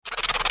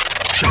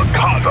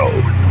Chicago.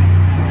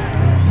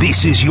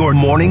 This is your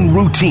morning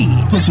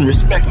routine. Put some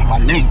respect on my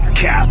name.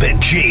 Cap and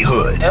J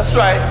Hood. That's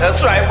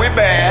right, we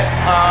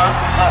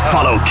bad.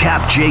 Follow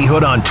Cap J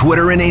Hood on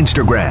Twitter and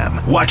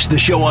Instagram. Watch the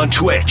show on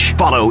Twitch.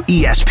 Follow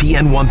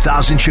ESPN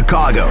 1000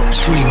 Chicago.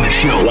 Stream the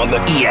show on the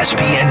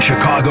ESPN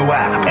Chicago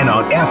app and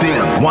on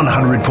FM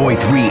 100.3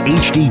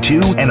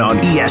 HD2 and on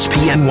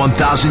ESPN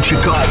 1000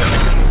 Chicago.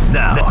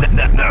 Now,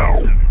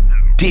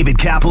 David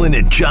Kaplan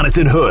and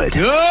Jonathan Hood.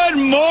 Good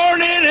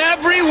morning,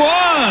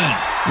 everyone.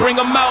 Bring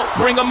them out,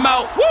 bring them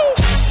out. Woo!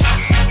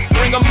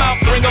 Bring them out,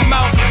 bring them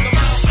out.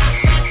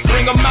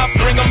 Bring them out,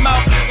 bring them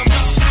out.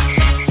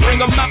 Bring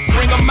them out,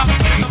 bring them out.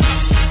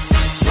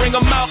 Bring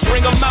them out,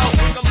 bring them out.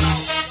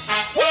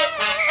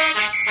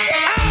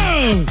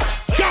 Oh,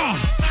 God.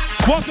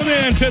 Welcome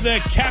in to the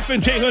Cap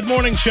and J Hood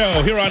Morning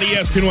Show here on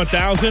ESPN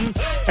 1000.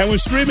 And we're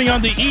streaming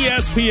on the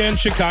ESPN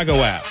Chicago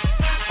app.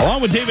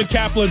 Along with David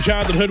Kaplan,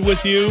 Jonathan Hood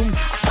with you.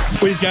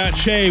 We've got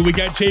Shay, we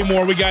got Jay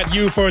Moore, we got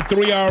you for a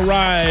 3-hour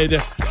ride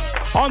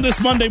on this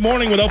Monday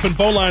morning with open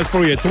phone lines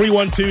for you.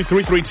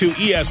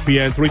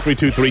 312-332-ESPN,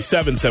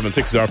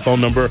 332-3776 is our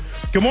phone number.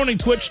 Good morning,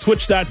 Twitch,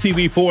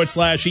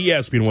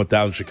 twitch.tv/ESPN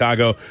 1000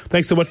 Chicago.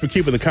 Thanks so much for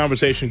keeping the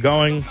conversation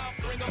going.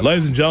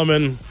 Ladies and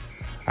gentlemen,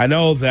 I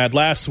know that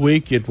last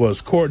week it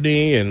was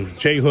Courtney and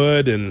Jay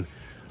Hood and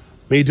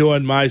me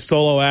doing my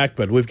solo act,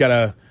 but we've got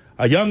a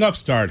young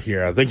upstart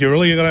here. I think you're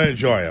really going to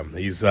enjoy him.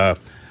 He's a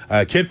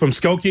kid from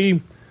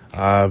Skokie,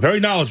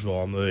 very knowledgeable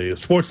on the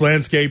sports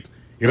landscape.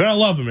 You're going to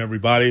love him,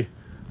 everybody.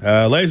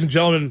 Ladies and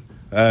gentlemen,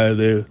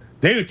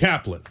 David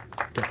Kaplan.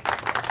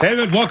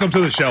 David, welcome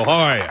to the show. How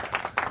are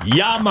you?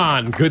 Yeah,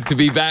 man. Good to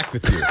be back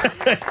with you.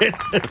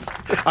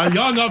 A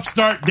young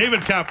upstart,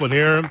 David Kaplan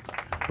here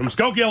from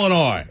Skokie,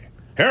 Illinois.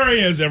 Here he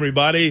is,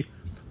 everybody.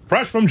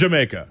 Fresh from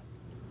Jamaica.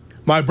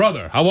 My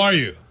brother, how are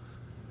you?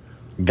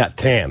 Got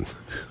tan.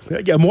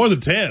 Yeah, more than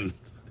 10.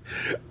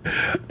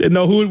 Didn't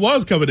know who it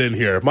was coming in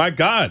here. My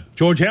God.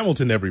 George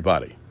Hamilton,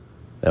 everybody.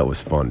 That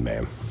was fun,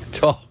 man.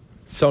 Oh,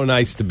 so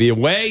nice to be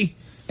away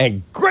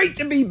and great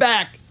to be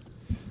back.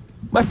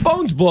 My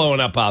phone's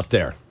blowing up out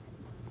there.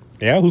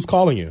 Yeah, who's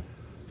calling you?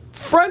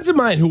 Friends of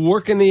mine who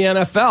work in the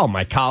NFL.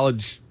 My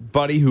college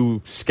buddy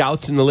who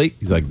scouts in the league.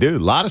 He's like, dude,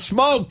 a lot of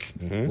smoke.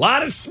 A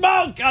lot of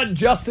smoke on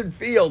Justin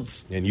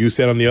Fields. And you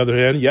said on the other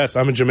hand, yes,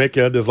 I'm in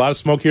Jamaica. There's a lot of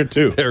smoke here,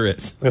 too. There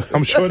is.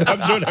 I'm sure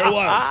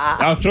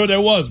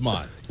there was,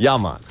 man. Yeah,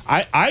 man.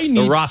 I need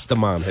the Rasta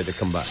man had to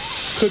come back.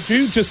 Could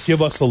you just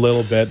give us a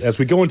little bit, as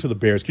we go into the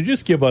Bears, could you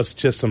just give us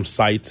just some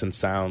sights and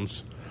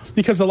sounds?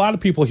 Because a lot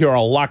of people here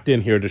are locked in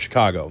here to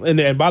Chicago.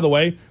 And by the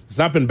way, it's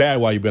not been bad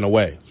while you've been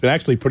away. It's been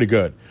actually pretty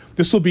good.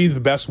 This will be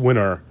the best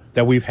winter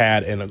that we've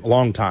had in a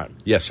long time.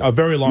 Yes, sir. A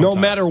very long time. No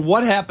matter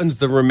what happens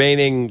the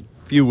remaining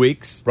few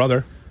weeks.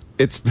 Brother.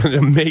 It's been an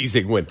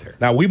amazing winter.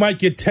 Now, we might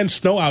get 10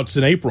 snowouts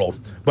in April,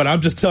 but I'm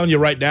just telling you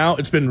right now,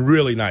 it's been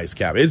really nice,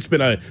 Cap. It's been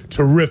a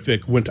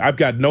terrific winter. I've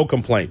got no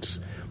complaints.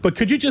 But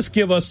could you just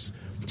give us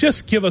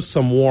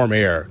some warm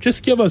air?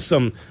 Just give us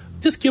an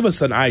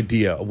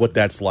idea of what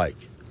that's like.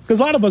 Because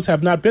a lot of us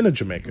have not been to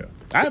Jamaica.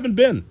 I haven't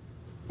been.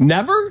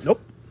 Never?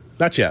 Nope.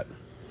 Not yet.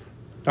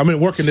 I'm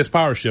working this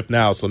power shift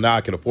now, so now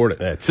I can afford it.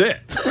 That's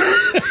it.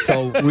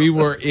 So we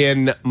were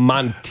in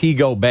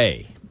Montego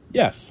Bay.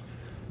 Yes.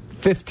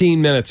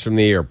 15 minutes from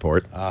the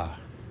airport.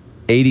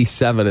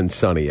 87 and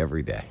sunny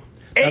every day.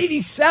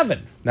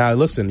 87! Now,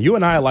 listen, you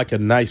and I like a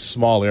nice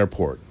small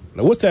airport.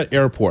 Now, what's that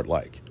airport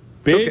like?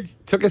 Big?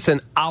 Took us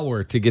an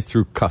hour to get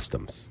through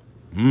customs.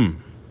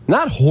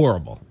 Not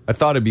horrible. I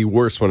thought it'd be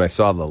worse when I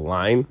saw the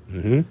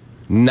line.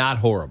 Not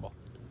horrible.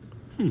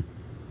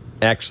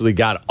 Actually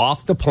got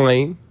off the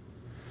plane,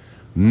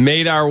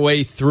 made our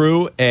way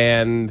through,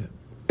 and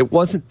it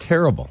wasn't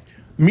terrible.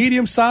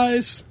 Medium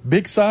size,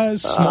 big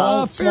size,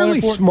 small, fairly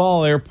airport?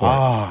 small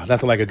airport.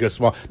 Nothing like a good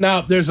small. Now,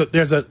 there's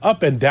an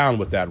up and down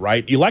with that,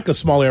 right? You like a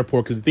small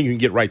airport because you think you can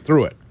get right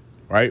through it,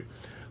 right?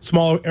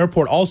 Small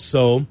airport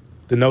also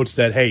denotes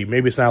that, hey,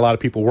 maybe it's not a lot of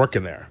people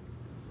working there.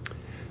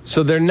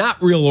 So they're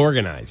not real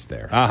organized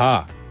there.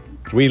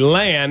 We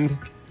land,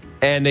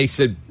 and they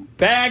said,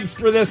 bags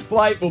for this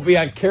flight will be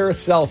on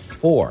Carousel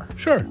 4.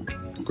 Sure.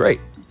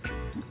 Great.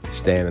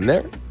 Standing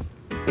there.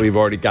 We've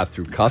already got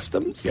through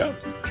customs. Yeah.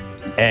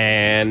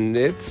 And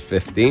it's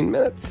 15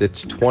 minutes.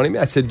 It's 20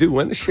 minutes. I said, dude,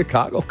 when is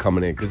Chicago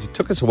coming in? Because it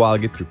took us a while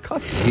to get through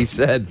customs. He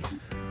said,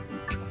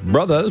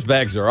 brother, those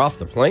bags are off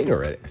the plane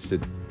already. I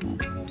said,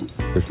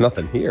 there's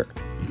nothing here.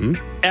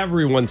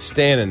 Everyone's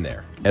standing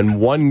there. And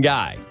one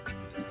guy,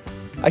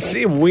 I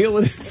see him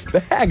wheeling his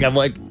bag. I'm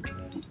like,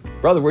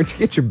 brother, where'd you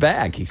get your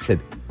bag? He said,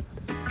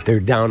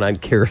 they're down on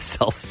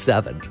Carousel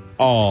 7.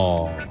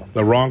 Oh,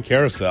 the wrong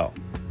carousel.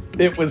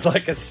 It was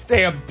like a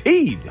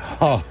stampede.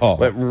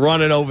 Went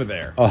running over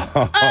there.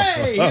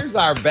 Hey, here's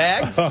our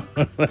bags.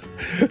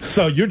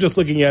 So you're just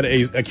looking at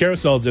a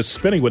carousel just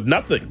spinning with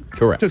nothing.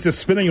 Correct. Just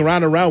spinning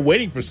around and around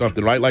waiting for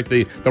something, right? Like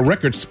the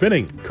record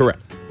spinning.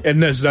 Correct.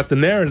 And there's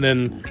nothing there, and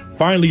then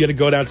finally you got to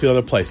go down to the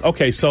other place.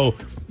 Okay, so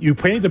you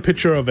paint the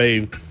picture of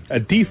a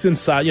decent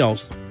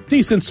size,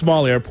 decent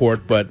small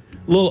airport, but a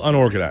little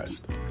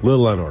unorganized.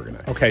 Little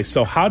unorganized. Okay,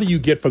 so how do you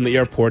get from the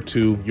airport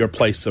to your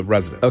place of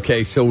residence?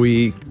 Okay, so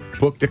we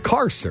booked a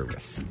car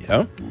service.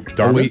 Yeah,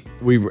 Darwin.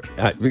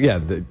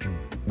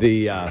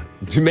 The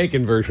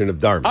Jamaican version of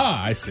Darwin.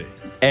 Ah, I see.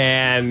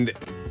 And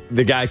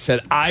the guy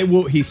said,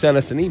 he sent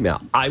us an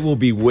email. I will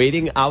be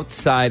waiting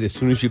outside as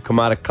soon as you come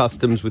out of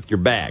customs with your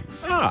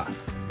bags. Ah,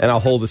 And I'll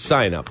hold a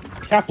sign up.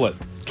 Kaplan.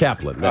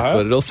 That's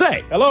what it'll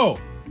say. Hello.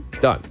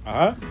 Done.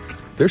 Uh-huh.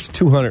 There's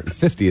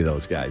 250 of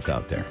those guys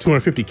out there.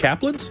 250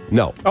 Kaplans?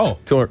 No. Oh.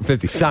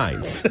 250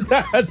 signs.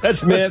 That's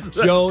Smith,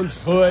 Jones,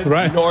 Hood,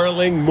 Right.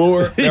 Norling,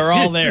 Moore, they're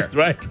all there.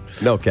 Right.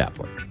 No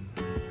Kaplan.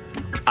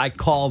 I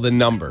call the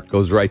number,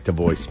 goes right to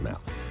voicemail.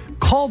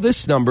 Call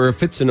this number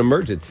if it's an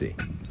emergency.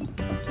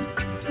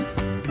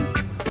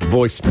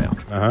 Voicemail.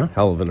 Uh-huh.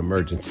 Hell of an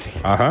emergency.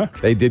 Uh-huh.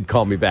 They did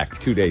call me back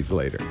 2 days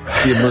later.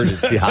 The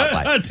emergency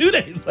hotline. 2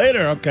 days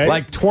later, okay.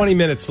 Like 20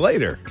 minutes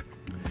later.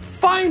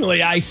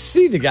 Finally, I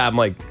see the guy. I'm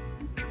like,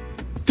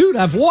 dude,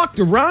 I've walked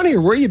around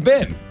here. Where you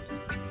been?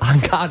 I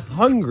got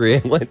hungry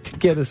and went to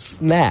get a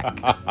snack.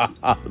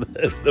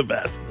 That's the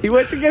best. He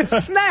went to get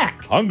a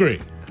snack.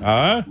 Hungry.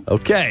 Uh-huh.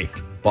 Okay.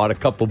 Bought a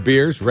couple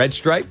beers, Red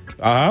Stripe.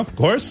 Uh-huh, of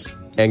course.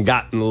 And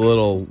got in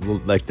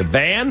the the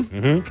van.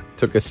 Mm-hmm.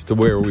 Took us to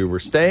where we were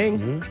staying.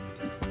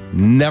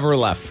 Mm-hmm. Never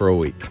left for a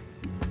week.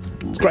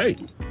 It's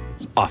great.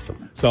 It's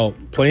awesome. So,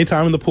 plenty of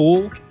time in the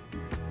pool.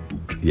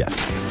 Yes.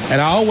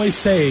 And I always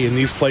say in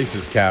these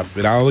places, Cap,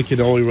 and I only can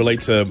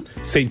relate to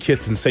St.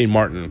 Kitts and St.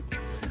 Martin,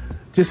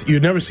 just you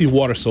never see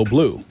water so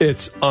blue.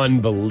 It's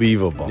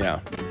unbelievable. Yeah.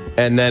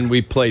 And then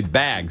we played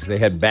bags. They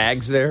had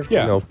bags there.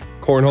 Yeah.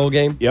 Cornhole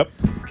game. Yep.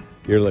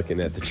 You're looking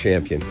at the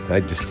champion.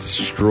 I just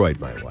destroyed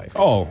my wife.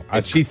 Oh.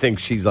 And she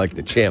thinks she's like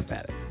the champ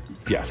at it.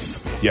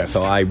 Yes.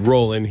 So I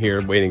roll in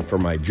here waiting for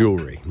my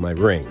jewelry, my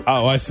ring.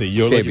 Oh, I see.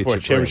 You're looking for a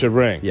championship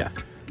ring. Yes.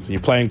 So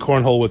you're playing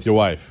cornhole with your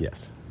wife.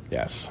 Yes.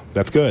 Yes.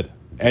 That's good.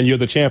 And you're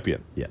the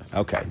champion. Yes.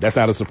 Okay. That's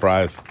not a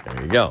surprise.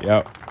 There you go.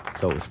 Yep.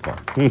 So it was fun.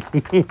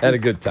 Had a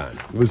good time.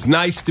 It was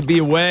nice to be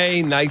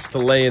away, nice to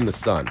lay in the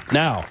sun.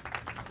 Now,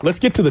 let's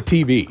get to the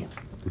TV.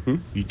 Mm-hmm.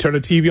 You turned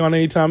the TV on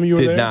any time you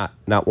were there?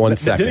 Not one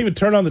second. Didn't even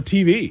turn on the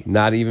TV.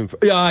 Not even.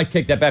 I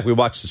take that back. We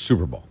watched the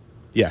Super Bowl.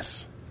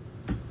 Yes.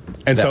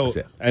 And that so, was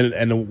it.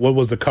 And what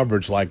was the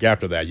coverage like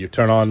after that? You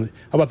turn on.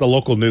 How about the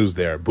local news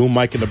there? Boom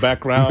mic in the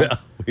background. No,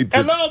 we did.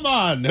 Hello,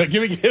 man.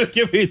 Give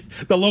me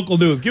the local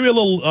news. Give me a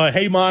little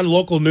hey, man,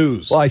 local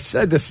news. Well, I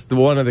said this to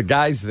one of the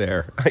guys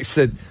there. I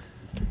said,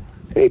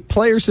 "Any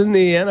players in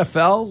the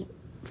NFL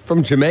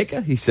from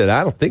Jamaica?" He said,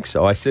 "I don't think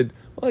so." I said,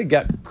 "Well, you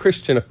got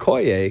Christian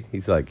Okoye."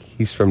 He's like,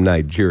 "He's from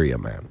Nigeria,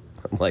 man."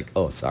 I'm like,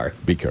 "Oh, sorry."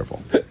 Be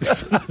careful.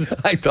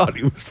 I thought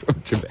he was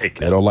from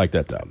Jamaica. They don't like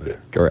that down there.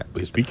 Correct.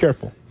 Please be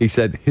careful. He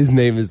said his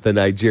name is the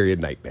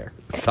Nigerian Nightmare.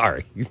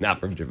 Sorry, he's not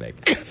from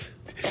Jamaica.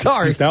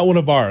 Sorry. He's not one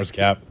of ours,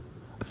 Cap.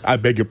 I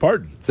beg your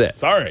pardon. That's it.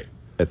 Sorry.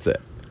 That's it.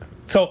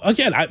 So,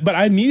 again, but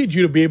I needed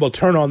you to be able to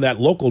turn on that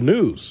local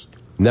news.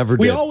 Never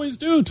did. We always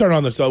do turn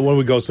on the when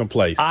we go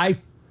someplace. I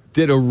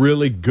did a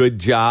really good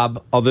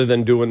job other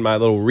than doing my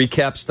little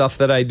recap stuff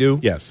that I do.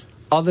 Yes.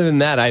 Other than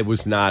that, I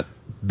was not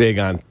big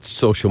on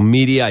social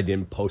media. I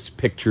didn't post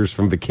pictures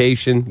from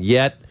vacation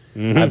yet.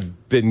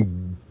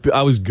 Mm-hmm.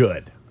 I was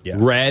good. Yes.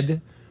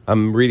 Read.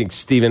 I'm reading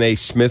Stephen A.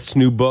 Smith's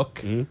new book.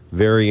 Mm-hmm.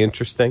 Very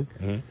interesting.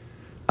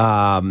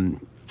 Mm-hmm.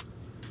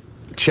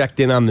 Checked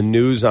in on the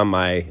news on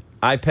my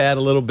iPad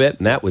a little bit,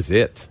 and that was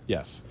it.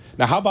 Yes.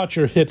 Now, how about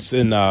your hits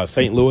in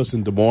St. Louis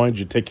and Des Moines? Did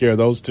you take care of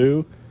those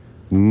too?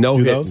 No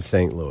hit in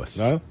St. Louis.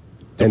 No?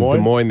 In Des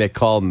Moines, they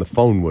called and the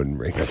phone wouldn't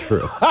ring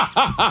through.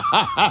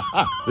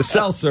 The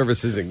cell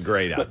service isn't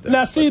great out there.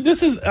 Now, see,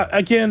 this is,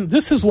 again,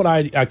 this is what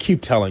I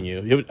keep telling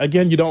you.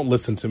 Again, you don't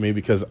listen to me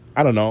because,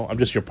 I don't know, I'm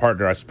just your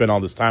partner. I spend all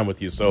this time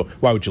with you, so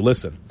why would you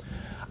listen?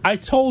 I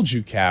told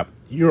you, Cap,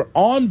 you're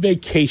on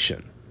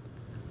vacation.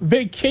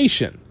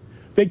 Vacation.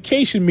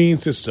 Vacation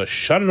means just to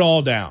shut it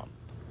all down.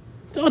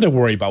 Don't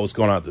worry about what's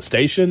going on at the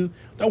station.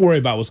 Don't worry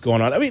about what's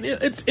going on. I mean,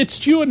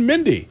 it's you and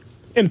Mindy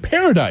in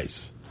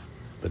paradise.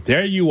 But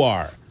there you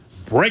are,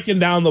 breaking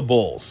down the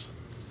Bulls.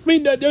 I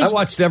mean, I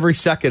watched every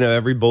second of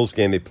every Bulls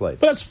game they played.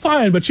 But that's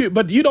fine. But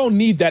you don't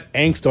need that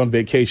angst on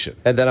vacation.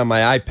 And then on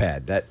my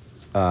iPad, that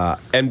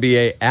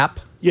NBA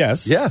app.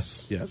 Yes.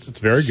 Yes. Yes, it's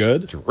very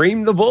good.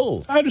 Dream the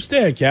Bulls. I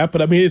understand, Cap,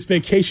 but I mean, it's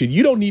vacation.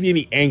 You don't need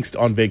any angst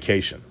on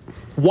vacation.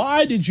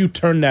 Why did you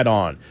turn that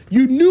on?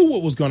 You knew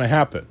what was going to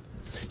happen.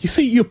 You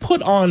see, you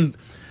put on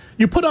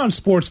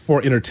sports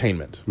for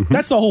entertainment. Mm-hmm.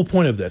 That's the whole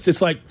point of this.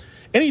 It's like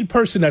any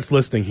person that's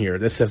listening here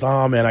that says,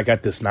 "Oh man, I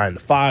got this 9 to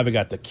 5, I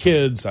got the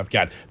kids, I've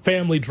got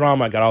family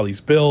drama, I got all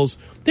these bills."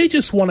 They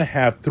just want to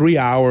have 3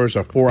 hours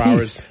or 4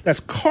 hours that's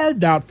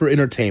carved out for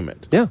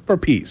entertainment. Yeah, for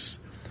peace.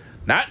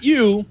 Not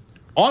you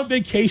on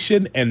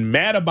vacation and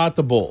mad about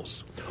the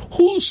Bulls.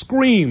 Who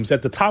screams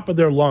at the top of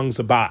their lungs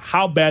about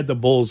how bad the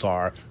Bulls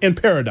are in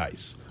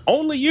paradise?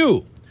 Only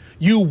you.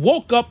 You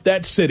woke up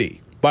that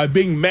city by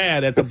being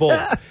mad at the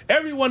Bulls.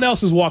 Everyone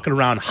else is walking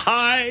around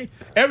high.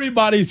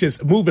 Everybody's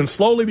just moving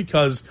slowly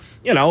because,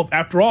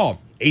 after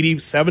all,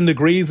 87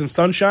 degrees and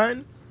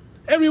sunshine.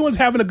 Everyone's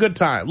having a good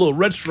time. A little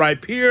red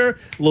stripe here, a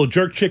little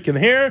jerk chicken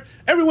here.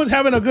 Everyone's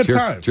having a good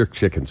time. Jerk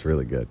chicken's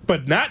really good.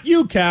 But not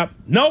you, Cap.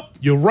 Nope.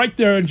 You're right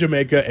there in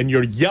Jamaica, and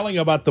you're yelling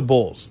about the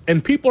Bulls.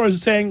 And people are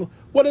saying,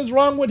 what is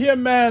wrong with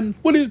him, man?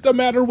 What is the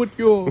matter with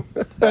you?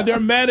 And they're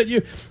mad at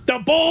you. The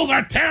Bulls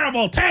are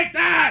terrible. Take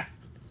that.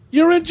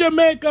 You're in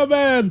Jamaica,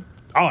 man.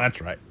 Oh, that's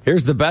right.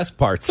 Here's the best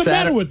part. What's the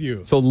matter with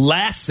you? So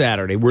last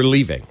Saturday, we're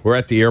leaving. We're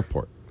at the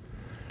airport.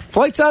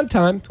 Flight's on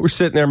time. We're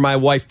sitting there. My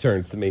wife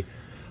turns to me.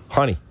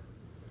 Honey,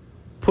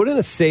 put in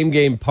a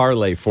same-game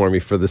parlay for me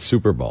for the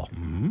Super Bowl.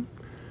 Mm-hmm.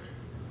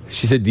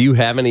 She said, do you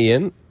have any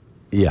in?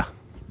 Yeah.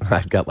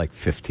 I've got like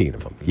 15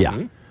 of them. Yeah.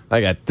 Mm-hmm. I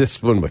got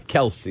this one with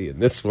Kelsey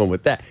and this one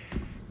with that.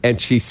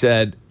 And she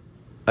said,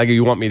 I go,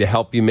 you want me to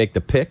help you make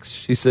the picks?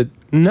 She said,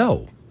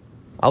 no.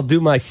 I'll do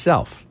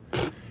myself.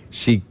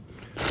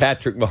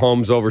 Patrick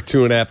Mahomes over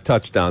 2.5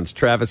 touchdowns.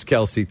 Travis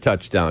Kelsey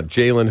touchdown.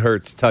 Jalen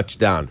Hurts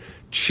touchdown.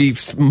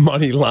 Chiefs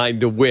money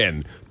line to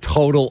win.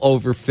 Total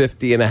over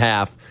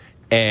 50.5.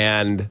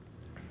 And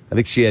I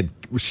think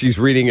she's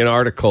reading an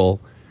article,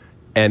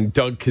 and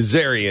Doug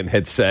Kazarian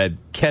had said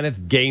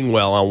Kenneth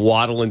Gainwell on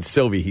Waddle and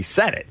Sylvie. He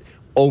said it.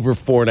 Over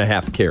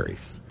 4.5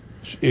 carries.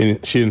 She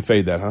didn't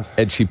fade that, huh?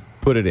 And she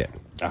put it in.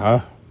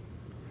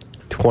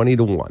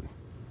 20-1.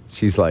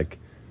 She's like,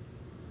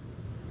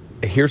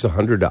 here's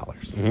 $100.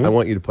 Mm-hmm. I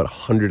want you to put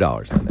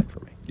 $100 on that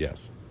for me.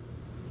 Yes.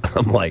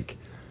 I'm like,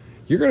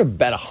 you're going to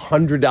bet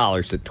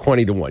 $100 at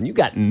 20-1. You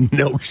got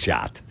no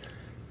shot.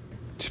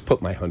 Just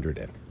put my 100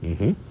 in.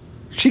 Mm-hmm.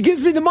 She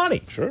gives me the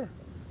money. Sure.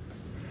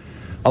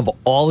 Of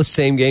all the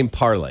same game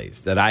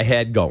parlays that I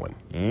had going,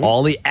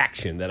 all the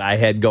action that I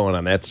had going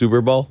on that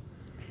Super Bowl,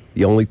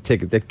 the only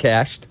ticket that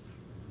cashed,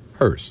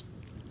 hers.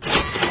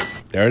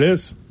 There it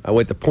is. I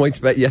went to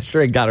PointsBet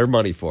yesterday, got her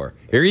money for her.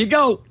 Here you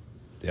go.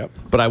 Yep.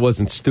 But I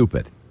wasn't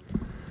stupid.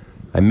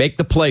 I make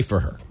the play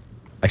for her.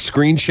 I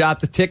screenshot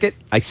the ticket.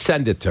 I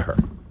send it to her.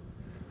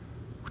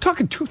 We're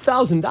talking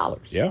 $2,000.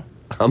 Yeah.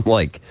 I'm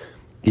like,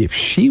 if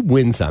she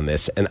wins on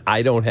this and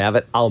I don't have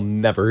it, I'll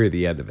never hear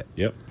the end of it.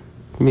 Yep.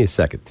 Give me a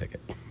second ticket.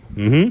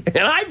 Mm-hmm.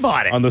 And I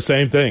bought it. On the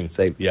same thing.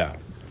 Yeah.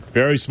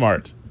 Very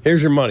smart.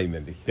 Here's your money,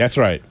 Mindy. That's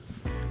right.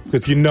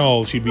 Because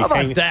she'd be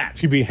hanging that.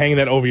 She'd be hanging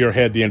that over your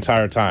head the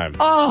entire time.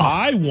 Oh.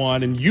 I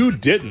won and you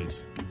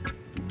didn't.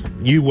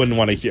 You wouldn't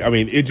want to hear. I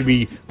mean, it'd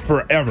be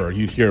forever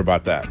you'd hear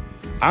about that.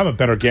 I'm a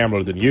better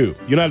gambler than you.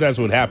 You know that's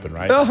what would happen,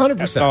 right?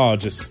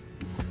 100%.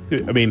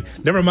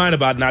 Never mind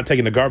about not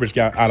taking the garbage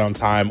out on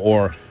time,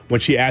 or when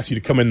she asks you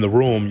to come in the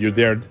room, you're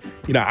there,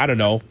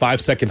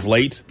 5 seconds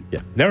late. Yeah.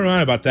 Never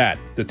mind about that.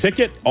 The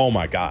ticket, oh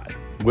my God.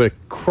 Would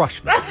have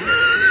crushed me.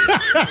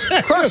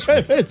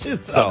 It's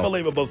just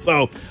unbelievable.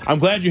 So I'm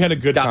glad you had a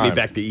good time. Got me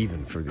back to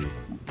even for the...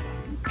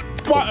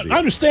 Well, I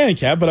understand,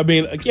 Cap, but I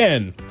mean,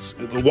 again,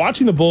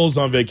 watching the Bulls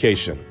on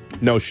vacation,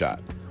 no shot.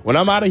 When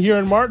I'm out of here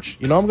in March,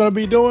 you know what I'm going to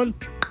be doing?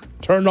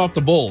 Turning off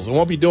the Bulls. I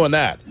won't be doing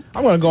that.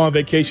 I'm going to go on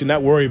vacation,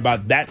 not worry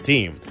about that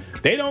team.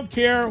 They don't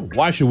care.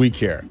 Why should we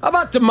care? How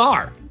about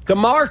DeMar?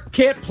 DeMar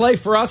can't play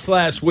for us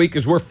last week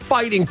as we're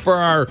fighting for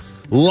our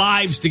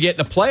lives to get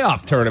in a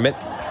playoff tournament.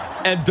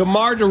 And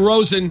DeMar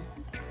DeRozan,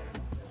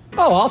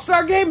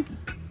 All-Star game?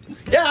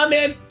 Yeah, I'm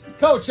in.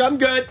 Coach, I'm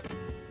good.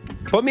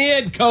 Put me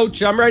in,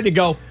 Coach. I'm ready to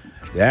go.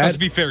 Let's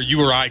be fair, you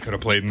or I could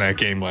have played in that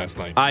game last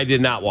night. I did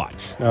not watch.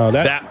 No,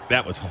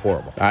 that was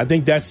horrible. I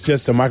think that's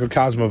just a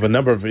microcosm of a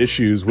number of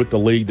issues with the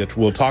league that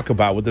we'll talk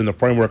about within the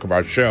framework of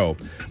our show.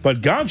 But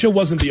Ganja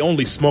wasn't the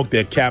only smoke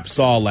that Cap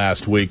saw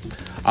last week.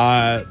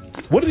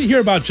 What did he hear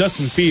about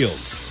Justin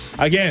Fields?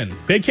 Again,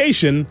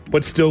 vacation,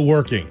 but still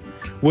working.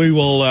 We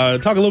will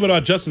talk a little bit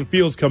about Justin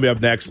Fields coming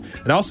up next.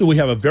 And also, we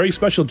have a very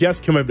special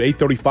guest coming up at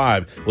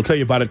 8:35. We'll tell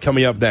you about it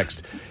coming up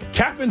next.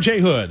 Captain J.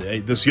 Hood,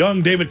 this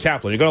young David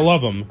Kaplan. You're going to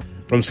love him.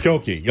 From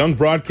Skokie, young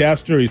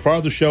broadcaster. He's part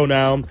of the show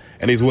now,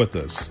 and he's with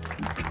us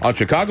on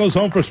Chicago's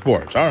Home for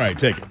Sports. All right,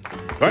 take it.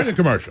 Right in the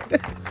commercial.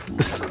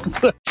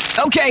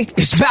 Okay,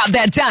 it's about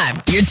that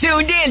time. You're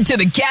tuned in to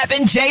the Cap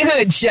and J.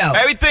 Hood Show.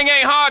 Everything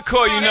ain't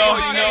hardcore, you know.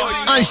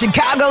 On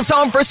Chicago's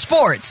Home for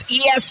Sports,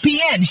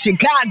 ESPN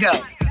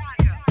Chicago.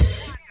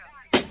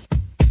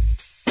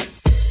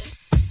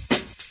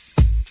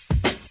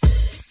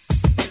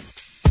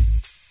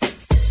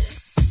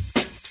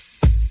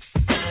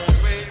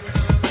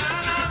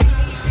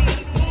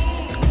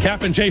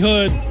 Cap and J.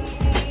 Hood,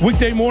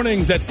 weekday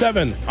mornings at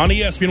 7 on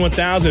ESPN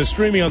 1000,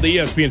 streaming on the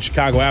ESPN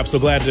Chicago app. So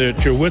glad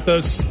that you're with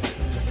us.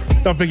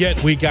 Don't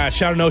forget, we got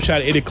Shot or No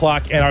Shot at 8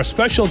 o'clock. And our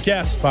special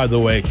guest, by the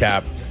way,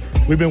 Cap,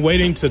 we've been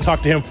waiting to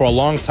talk to him for a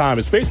long time.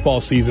 It's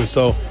baseball season,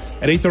 so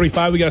at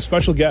 8:35, we got a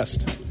special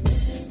guest.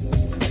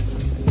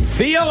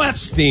 Theo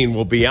Epstein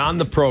will be on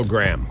the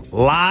program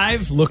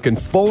live. Looking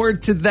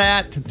forward to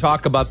that, to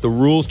talk about the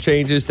rules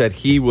changes that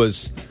he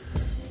was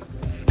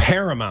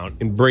paramount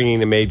in bringing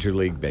to Major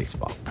League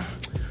Baseball.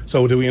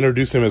 So do we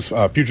introduce him as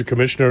future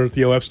commissioner,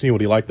 Theo Epstein? Would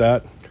he like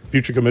that?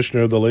 Future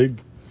commissioner of the league?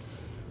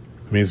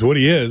 I mean, it's what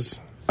he is.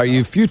 Are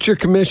you future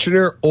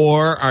commissioner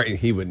or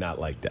he would not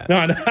like that?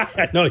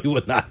 No, he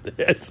would not.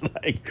 It's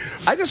like,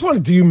 I just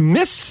wanted, do you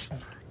miss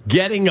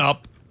getting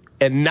up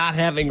and not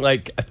having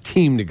like a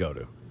team to go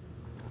to?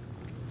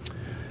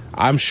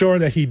 I'm sure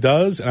that he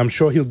does, and I'm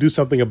sure he'll do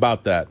something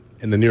about that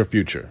in the near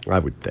future. I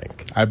would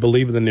think. I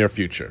believe in the near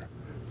future.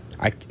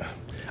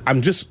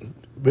 I'm just,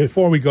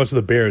 before we go to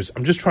the Bears,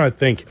 I'm just trying to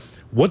think,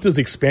 what does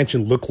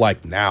expansion look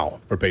like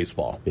now for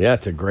baseball? Yeah,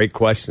 it's a great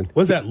question.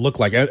 What does that look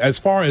like? As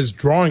far as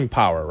drawing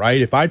power,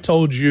 right? If I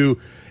told you,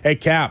 hey,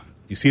 Cap,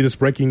 you see this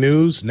breaking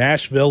news?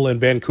 Nashville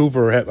and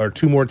Vancouver are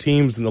two more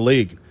teams in the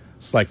league.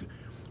 It's like,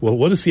 well,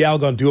 what is Seattle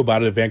going to do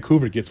about it if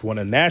Vancouver gets one?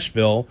 And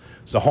Nashville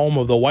is the home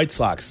of the White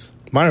Sox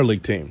minor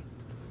league team.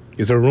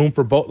 Is there room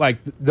for both? Like,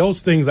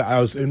 those things I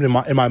was in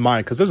my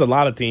mind, because there's a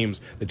lot of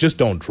teams that just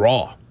don't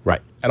draw.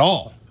 Right. At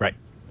all. Right.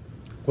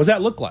 What does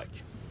that look like?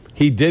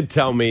 He did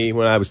tell me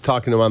when I was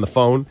talking to him on the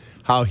phone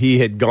how he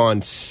had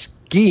gone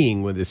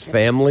skiing with his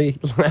family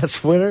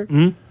last winter.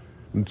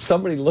 Mm-hmm.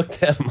 Somebody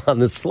looked at him on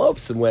the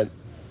slopes and went,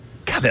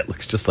 God, that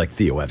looks just like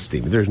Theo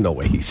Epstein. There's no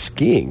way he's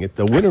skiing.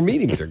 The winter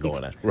meetings are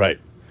going on. Right.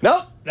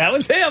 Nope, that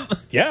was him.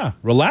 Yeah,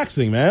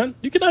 relaxing, man.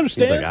 You can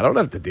understand. He's like, I don't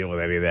have to deal with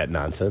any of that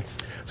nonsense.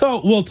 So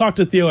we'll talk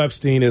to Theo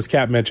Epstein, as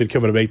Cap mentioned,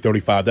 coming up at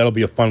 8:35. That'll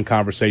be a fun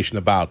conversation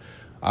about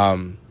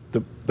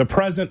the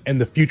present and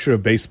the future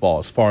of baseball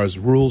as far as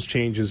rules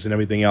changes and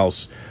everything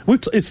else.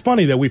 It's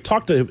funny that we've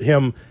talked to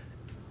him,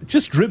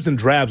 just dribs and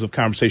drabs of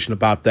conversation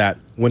about that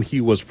when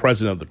he was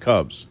president of the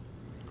Cubs.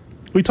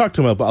 We talked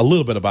to him a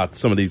little bit about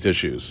some of these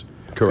issues.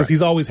 Correct. Because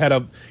he's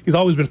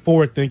always been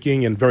forward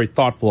thinking and very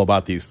thoughtful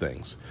about these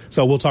things.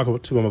 So we'll talk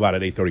to him about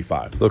it at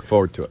 8:35. Look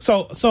forward to it.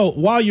 So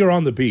while you're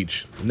on the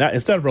beach,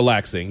 instead of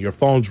relaxing, your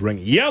phone's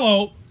ringing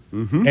yellow,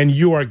 and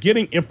you are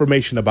getting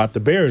information about the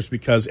Bears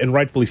and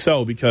rightfully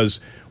so, because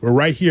we're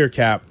right here,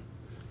 Cap,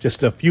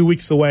 just a few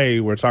weeks away.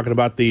 We're talking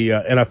about the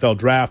NFL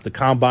draft, the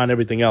combine,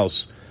 everything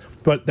else.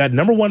 But that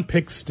number one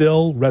pick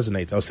still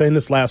resonates. I was saying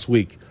this last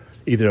week,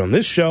 either on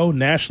this show,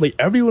 nationally,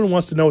 everyone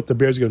wants to know what the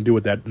Bears are going to do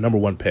with that number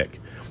one pick.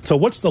 So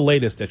what's the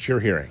latest that you're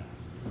hearing?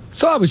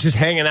 So I was just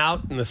hanging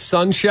out in the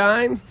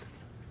sunshine.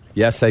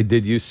 Yes, I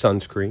did use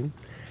sunscreen.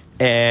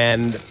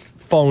 And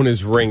phone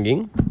is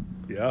ringing.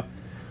 Yeah.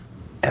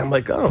 And I'm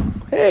like, oh,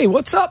 hey,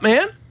 what's up,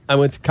 man? I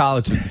went to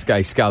college with this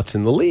guy, scouts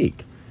in the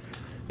league.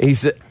 And he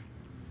said,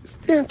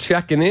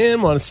 checking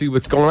in, want to see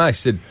what's going on. I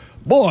said,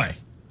 boy,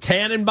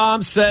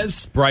 Tannenbaum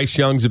says Bryce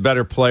Young's a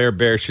better player.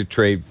 Bears should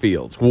trade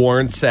Fields.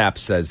 Warren Sapp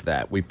says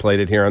that. We played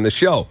it here on the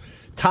show.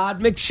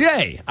 Todd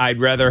McShay, I'd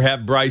rather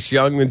have Bryce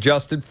Young than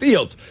Justin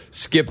Fields.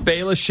 Skip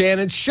Bayless,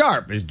 Shannon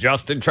Sharp. Is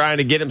Justin trying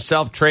to get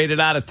himself traded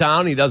out of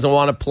town? He doesn't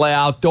want to play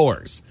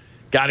outdoors.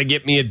 Got to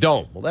get me a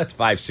dome. Well, that's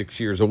 5-6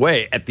 years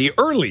away at the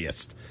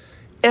earliest.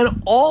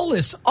 And all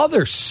this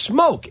other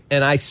smoke.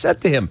 And I said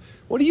to him,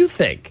 what do you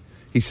think?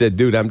 He said,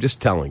 dude, I'm just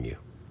telling you.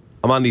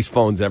 I'm on these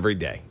phones every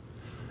day.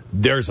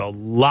 There's a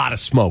lot of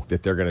smoke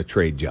that they're going to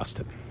trade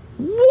Justin.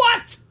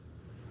 What?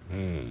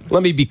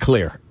 Let me be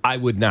clear. I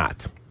would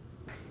not.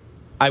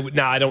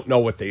 Now, I don't know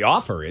what the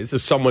offer is.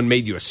 If someone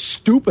made you a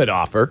stupid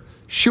offer,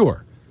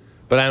 sure.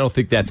 But I don't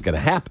think that's going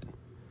to happen.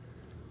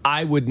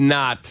 I would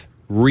not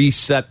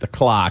reset the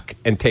clock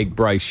and take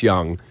Bryce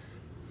Young.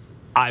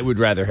 I would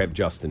rather have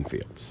Justin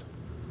Fields.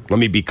 Let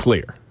me be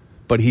clear.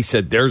 But he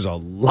said there's a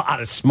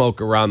lot of smoke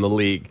around the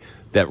league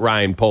that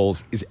Ryan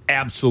Poles is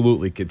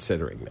absolutely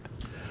considering that.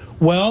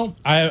 Well,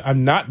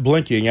 I'm not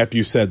blinking after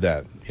you said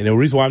that. And the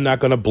reason why I'm not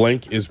going to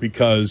blink is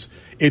because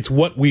it's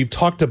what we've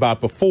talked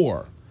about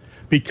before.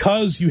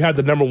 Because you have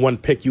the number one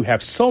pick, you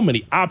have so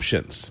many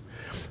options.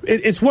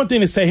 It's one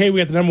thing to say, hey, we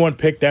got the number one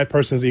pick, that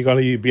person's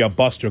going to be a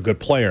bust or a good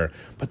player.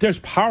 But there's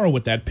power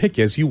with that pick,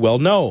 as you well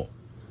know.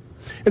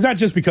 It's not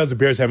just because the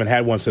Bears haven't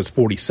had one since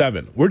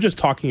 47. We're just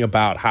talking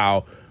about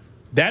how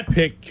that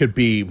pick could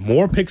be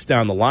more picks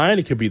down the line.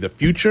 It could be the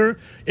future.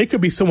 It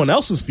could be someone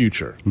else's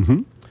future.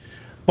 Mm-hmm.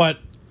 But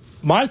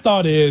my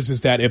thought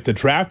is that if the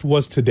draft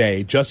was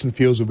today, Justin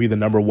Fields would be the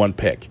number one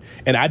pick.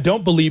 And I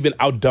don't believe in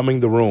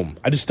outdumbing the room.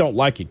 I just don't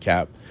like it,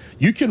 Cap.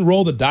 You can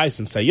roll the dice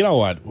and say, you know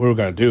what we're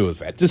going to do is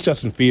that just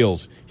Justin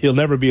Fields, he'll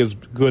never be as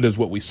good as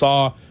what we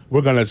saw.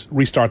 We're going to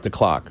restart the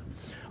clock.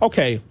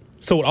 Okay,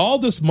 so with all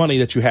this money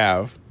that you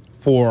have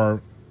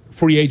for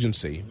free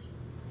agency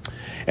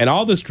and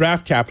all this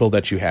draft capital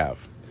that you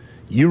have,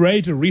 you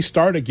ready to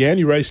restart again?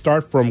 You ready to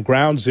start from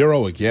ground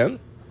zero again?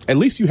 At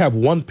least you have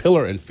one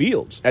pillar in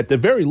Fields, at the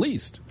very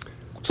least.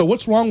 So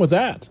what's wrong with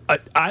that?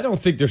 I don't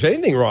think there's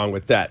anything wrong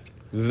with that.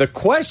 The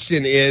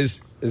question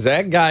is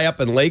that guy up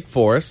in Lake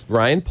Forest,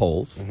 Ryan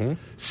Poles,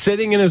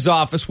 sitting in his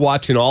office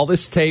watching all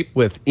this tape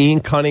with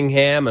Ian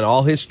Cunningham and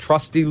all his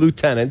trusty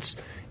lieutenants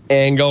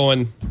and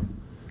going,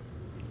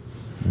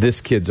 this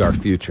kid's our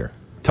future.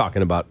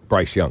 Talking about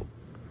Bryce Young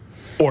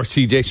or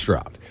C.J.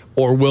 Stroud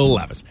or Will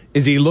Levis.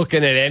 Is he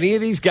looking at any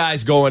of these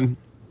guys going,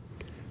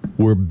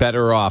 we're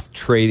better off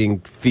trading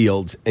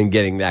Fields and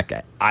getting that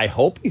guy? I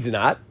hope he's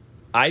not.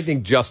 I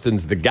think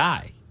Justin's the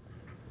guy.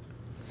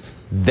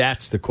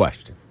 That's the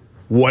question.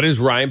 What does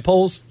Ryan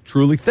Poles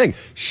truly think?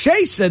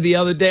 Shea said the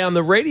other day on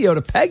the radio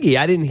to Peggy,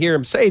 I didn't hear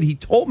him say it, he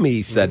told me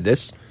he said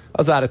this, I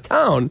was out of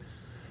town,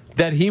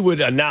 that he would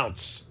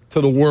announce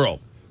to the world,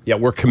 yeah,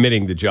 we're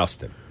committing to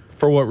Justin.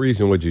 For what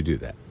reason would you do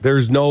that?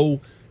 There's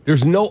no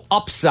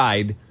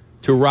upside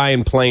to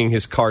Ryan playing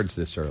his cards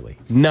this early.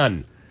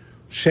 None.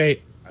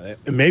 Shay,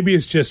 maybe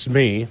it's just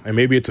me, and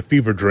maybe it's a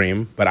fever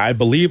dream, but I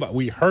believe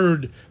we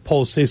heard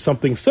Poles say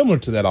something similar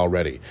to that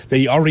already, that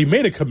he already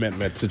made a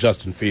commitment to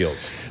Justin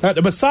Fields. Now,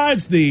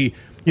 besides the,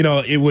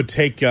 it would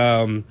take,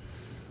 he'd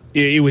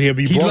be blown away with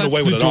an offer. He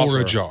left the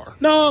door ajar.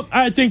 No,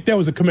 I think there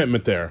was a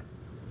commitment there.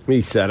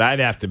 He said, I'd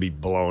have to be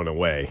blown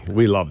away.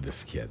 We love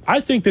this kid.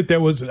 I think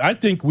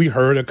we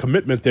heard a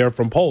commitment there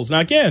from Poles. Now,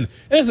 again,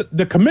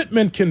 the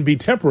commitment can be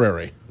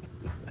temporary.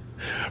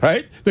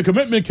 Right? The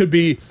commitment could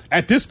be,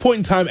 at this point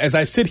in time, as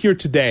I sit here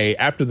today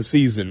after the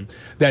season,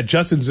 that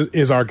Justin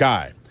is our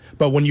guy.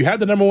 But when you have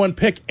the number one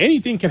pick,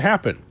 anything can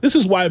happen. This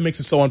is why it makes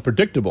it so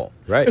unpredictable.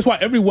 Right. That's why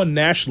everyone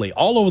nationally,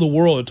 all over the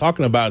world, are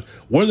talking about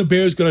what are the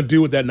Bears going to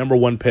do with that number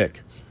one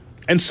pick.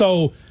 And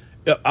so,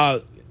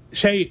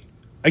 Shay,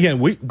 again,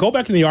 we go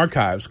back in the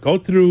archives, go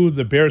through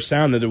the Bears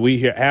sound that we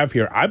have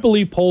here. I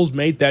believe Poles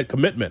made that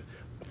commitment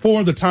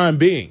for the time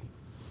being.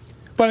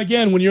 But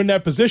again, when you're in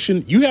that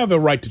position, you have a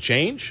right to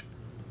change.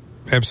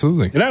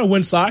 Absolutely. You're not a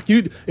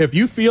windsock. If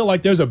you feel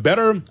like there's a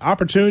better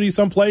opportunity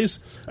someplace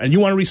and you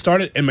want to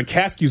restart it and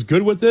McCaskey's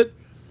good with it,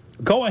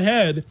 go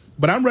ahead.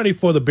 But I'm ready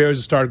for the Bears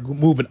to start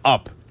moving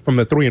up from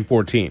the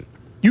 3-14.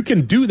 You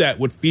can do that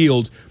with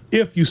Fields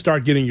if you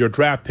start getting your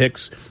draft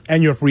picks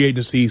and your free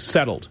agency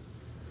settled.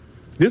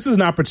 This is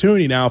an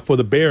opportunity now for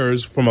the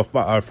Bears from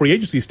a free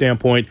agency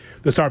standpoint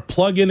to start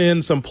plugging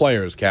in some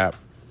players, Cap.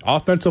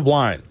 Offensive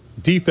line,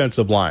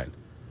 defensive line.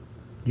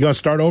 You're going to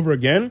start over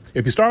again?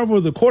 If you start over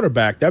with the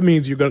quarterback, that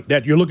means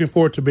that you're looking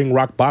forward to being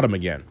rock bottom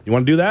again. You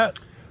want to do that?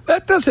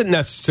 That doesn't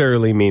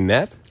necessarily mean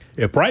that.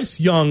 If Bryce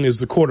Young is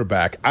the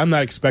quarterback, I'm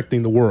not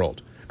expecting the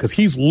world because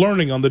he's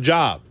learning on the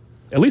job.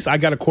 At least I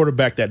got a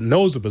quarterback that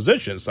knows the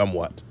position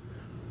somewhat.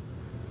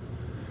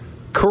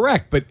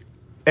 Correct,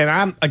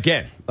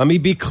 let me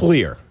be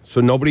clear so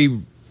nobody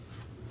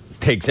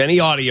takes any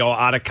audio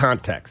out of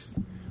context.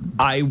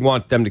 I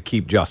want them to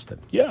keep Justin.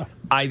 Yeah.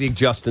 I think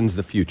Justin's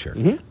the future.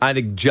 Mm-hmm. I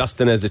think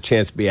Justin has a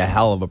chance to be a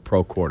hell of a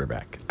pro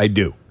quarterback. I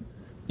do.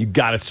 You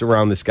got to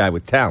surround this guy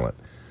with talent.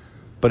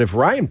 But if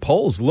Ryan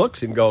Poles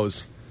looks and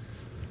goes,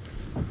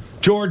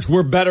 George,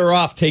 we're better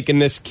off taking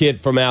this kid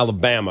from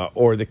Alabama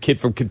or the kid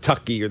from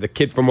Kentucky or the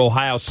kid from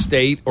Ohio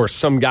State or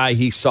some guy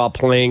he saw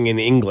playing in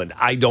England,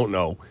 I don't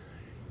know.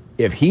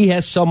 If he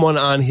has someone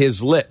on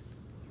his lip,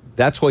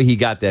 that's why he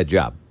got that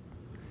job.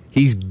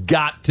 He's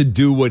got to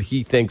do what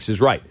he thinks is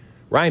right.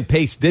 Ryan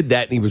Pace did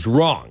that, and he was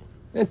wrong.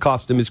 And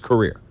cost him his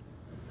career.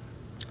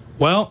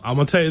 Well, I'm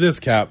going to tell you this,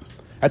 Cap.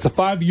 That's a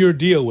 5-year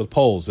deal with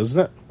Poles, isn't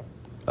it?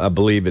 I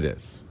believe it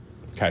is.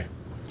 Okay.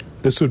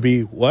 This would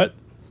be what?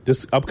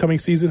 This upcoming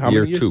season? How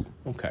many years? Year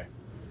 2. Okay.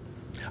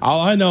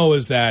 All I know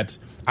is that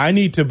I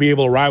need to be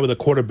able to ride with a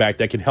quarterback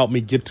that can help me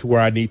get to where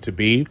I need to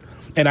be.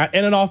 And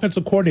an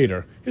offensive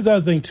coordinator. Here's the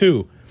other thing,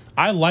 too.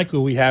 I like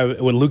what we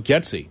have with Luke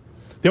Getsy.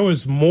 There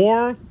was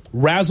more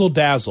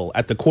razzle-dazzle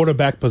at the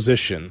quarterback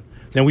position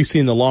than we've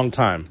seen in a long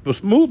time.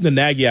 But move the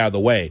Nagy out of the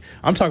way.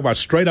 I'm talking about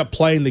straight up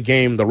playing the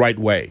game the right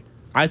way.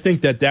 I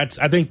think that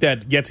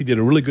Getsy did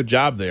a really good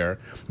job there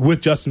with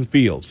Justin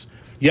Fields.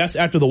 Yes,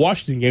 after the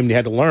Washington game, they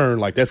had to learn,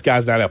 like, this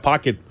guy's not a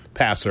pocket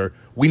passer.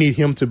 We need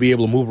him to be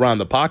able to move around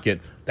the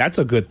pocket. That's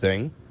a good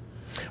thing.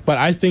 But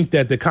I think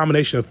that the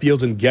combination of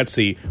Fields and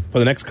Getsy for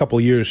the next couple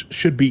of years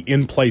should be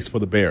in place for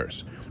the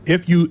Bears.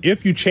 If you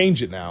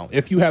change it now,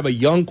 if you have a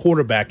young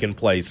quarterback in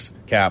place,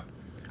 Cap,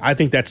 I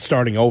think that's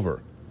starting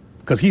over.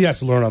 Because he has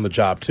to learn on the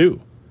job,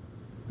 too.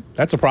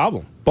 That's a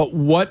problem. But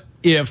what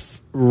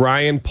if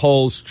Ryan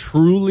Poles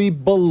truly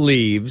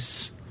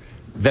believes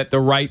that the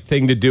right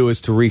thing to do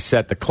is to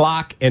reset the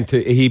clock and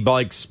he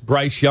likes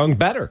Bryce Young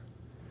better?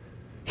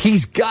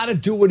 He's got to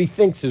do what he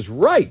thinks is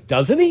right,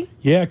 doesn't he?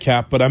 Yeah,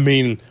 Cap, but I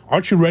mean,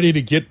 aren't you ready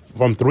to get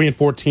from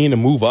 3-14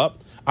 and move up?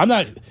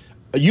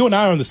 You and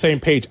I are on the same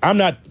page. I'm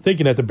not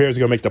thinking that the Bears are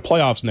going to make the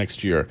playoffs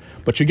next year,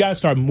 but you got to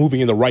start moving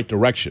in the right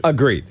direction.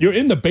 Agreed. You're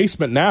in the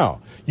basement now.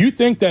 You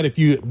think that if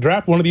you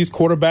draft one of these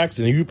quarterbacks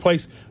and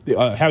you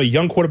have a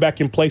young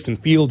quarterback in place and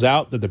Fields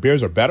out, that the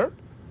Bears are better?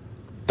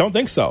 Don't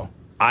think so.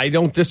 I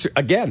don't disagree.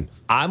 Again,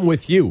 I'm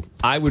with you.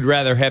 I would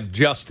rather have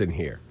Justin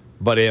here.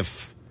 But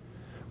if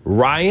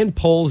Ryan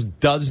Poles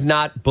does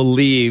not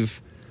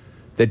believe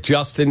that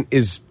Justin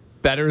is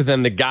better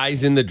than the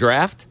guys in the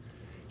draft,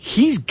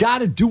 he's got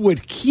to do what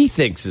he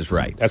thinks is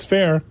right. That's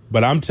fair,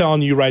 but I'm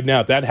telling you right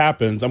now, if that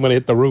happens, I'm going to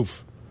hit the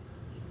roof.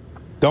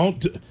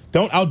 Don't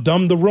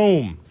outdumb the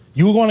room.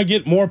 You want to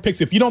get more picks.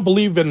 If you don't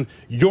believe in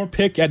your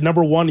pick at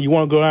number 1, you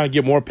want to go out and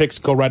get more picks,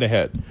 go right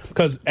ahead.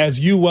 Because as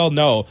you well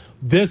know,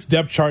 this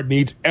depth chart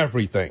needs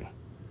everything.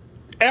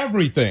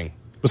 Everything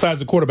besides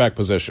the quarterback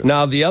position.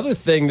 Now, the other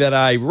thing that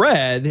I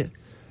read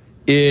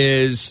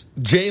is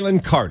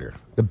Jalen Carter.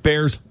 The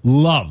Bears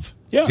love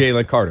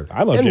Jalen Carter.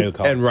 I love Jalen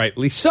Carter. And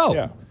rightly so.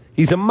 Yeah.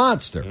 He's a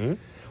monster. Mm-hmm.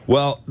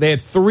 Well, they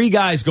had 3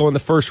 guys go in the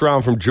first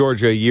round from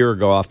Georgia a year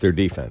ago off their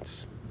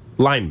defense.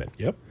 Linemen.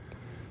 Yep.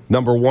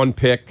 Number 1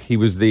 pick, he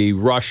was the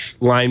rush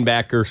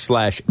linebacker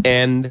 /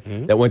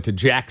 end that went to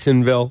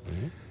Jacksonville.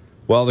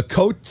 Well,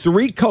 the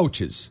three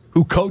coaches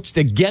who coached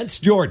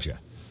against Georgia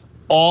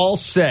all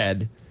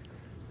said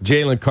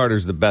Jalen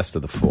Carter's the best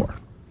of the four.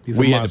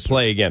 We had to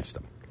play against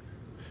him.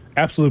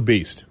 Absolute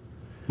beast.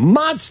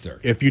 Monster.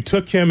 If you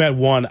took him at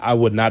 1, I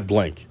would not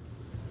blink.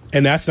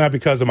 And that's not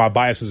because of my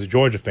bias as a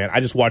Georgia fan. I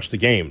just watch the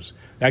games.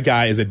 That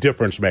guy is a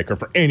difference maker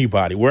for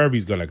anybody, wherever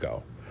he's going to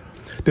go.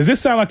 Does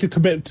this sound like a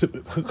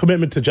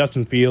commitment to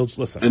Justin Fields?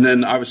 Listen. And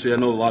then, obviously, I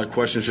know a lot of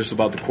questions just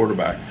about the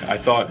quarterback. I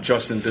thought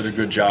Justin did a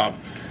good job.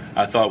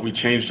 I thought we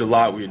changed a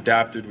lot. We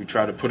adapted. We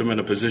tried to put him in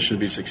a position to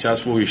be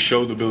successful. He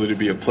showed the ability to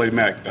be a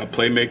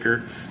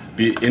playmaker,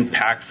 be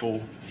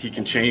impactful. He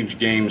can change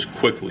games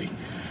quickly.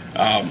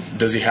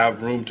 Does he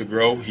have room to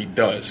grow? He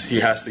does.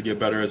 He has to get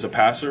better as a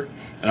passer,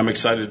 and I'm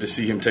excited to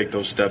see him take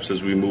those steps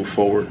as we move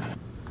forward.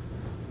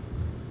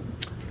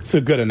 It's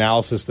a good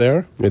analysis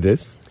there. It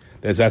is.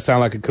 Does that sound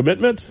like a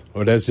commitment,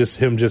 or that's just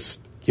him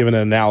just giving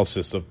an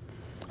analysis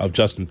of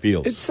Justin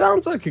Fields? It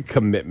sounds like a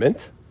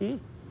commitment. What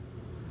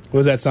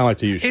does that sound like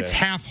to you, Shay? It's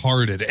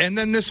half-hearted. And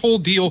then this whole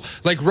deal,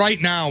 like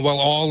right now, while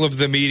all of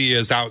the media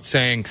is out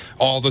saying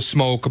all the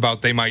smoke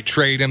about they might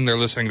trade him, they're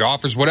listening to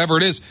offers, whatever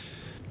it is,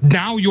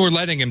 now you're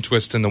letting him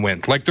twist in the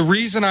wind. Like, the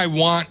reason I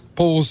want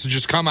Poles to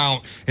just come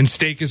out and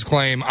stake his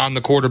claim on the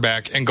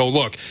quarterback and go,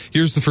 look,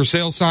 here's the for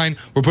sale sign,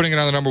 we're putting it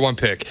on the number 1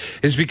 pick,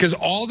 is because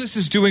all this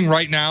is doing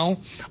right now,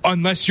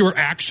 unless you're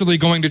actually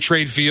going to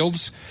trade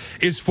Fields,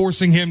 is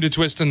forcing him to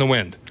twist in the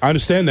wind. I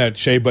understand that,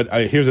 Shay, but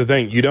here's the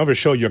thing. You never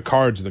show your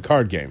cards in the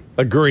card game.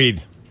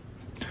 Agreed.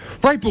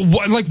 Right, but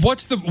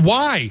what's the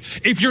why?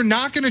 If you're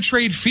not going to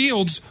trade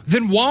Fields,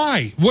 then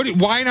why?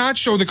 Why not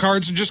show the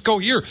cards and just go,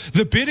 here,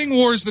 the bidding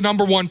war is the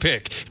number 1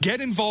 pick. Get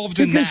involved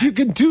in that. Because you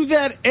can do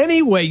that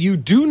anyway. You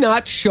do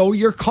not show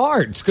your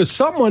cards because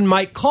someone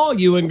might call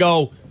you and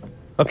go,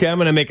 okay, I'm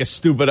going to make a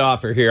stupid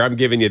offer here. I'm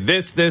giving you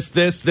this, and this.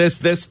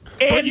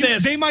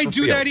 They might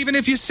do that even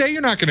if you say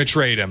you're not going to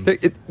trade him.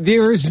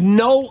 There is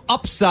no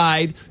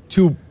upside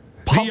to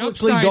the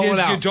upside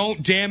is you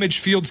don't damage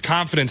Fields'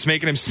 confidence,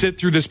 making him sit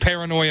through this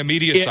paranoia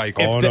media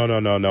cycle. Oh,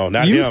 no,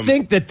 not you him.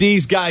 think that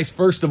these guys,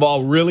 first of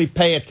all, really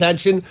pay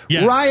attention?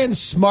 Yes.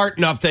 Ryan's smart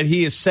enough that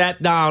he has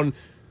sat down,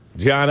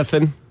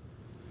 Jonathan,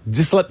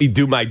 just let me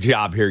do my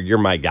job here. You're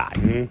my guy.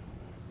 Mm-hmm.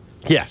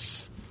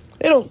 Yes.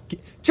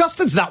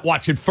 Justin's not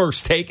watching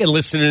First Take and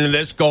listening to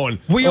this going,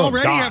 we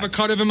already have a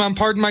cut of him on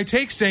Pardon My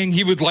Take saying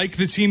he would like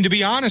the team to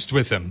be honest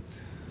with him.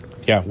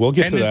 Yeah, we'll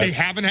get to that. And they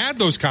haven't had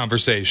those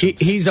conversations.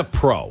 He's a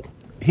pro.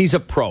 He's a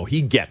pro.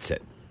 He gets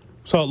it.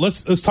 So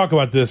let's talk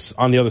about this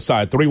on the other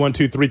side.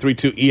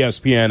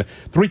 312-332-ESPN,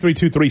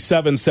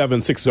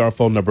 332-3776 is our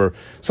phone number.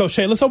 So,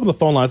 Shay, let's open the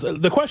phone lines.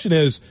 The question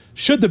is,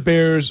 should the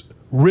Bears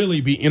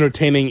really be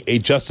entertaining a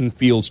Justin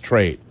Fields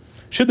trade?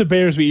 Should the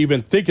Bears be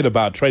even thinking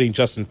about trading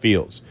Justin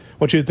Fields? I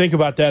want you to think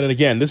about that. And,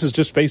 again, this is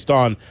just based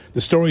on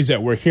the stories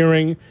that we're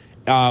hearing.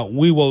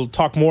 We will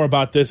talk more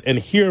about this and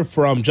hear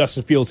from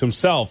Justin Fields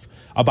himself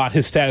about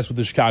his status with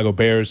the Chicago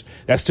Bears.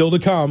 That's still to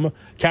come.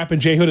 Cap and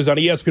J Hood is on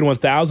ESPN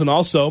 1000,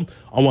 also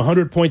on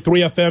 100.3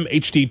 FM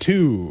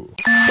HD2.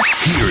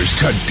 Here's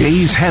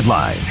today's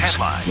headlines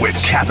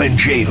with Cap and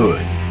J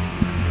Hood.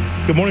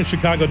 Good morning,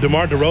 Chicago.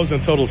 DeMar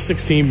DeRozan totaled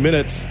 16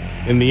 minutes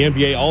in the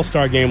NBA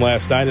All-Star game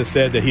last night and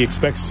said that he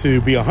expects to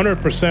be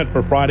 100%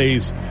 for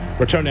Friday's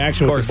return to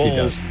action with the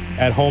Bulls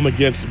at home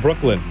against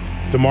Brooklyn.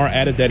 DeMar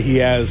added that he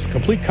has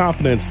complete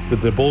confidence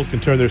that the Bulls can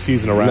turn their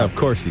season around. No, of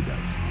course he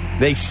does.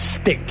 They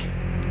stink.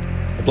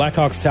 The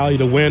Blackhawks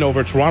tallied a win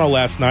over Toronto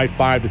last night,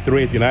 5-3 at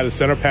the United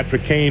Center.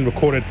 Patrick Kane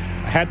recorded a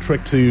hat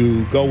trick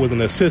to go with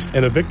an assist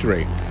and a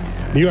victory.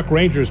 New York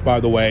Rangers, by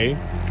the way,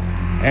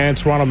 and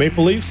Toronto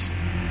Maple Leafs,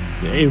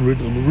 they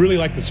really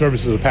like the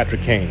services of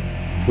Patrick Kane.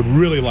 Would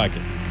really like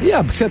it.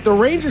 Yeah, except the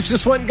Rangers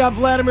just went and got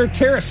Vladimir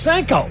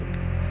Tarasenko.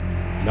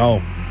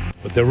 No,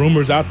 but there are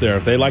rumors out there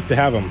if they like to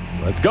have him.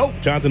 Let's go.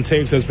 Jonathan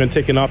Taves has been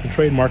taken off the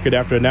trade market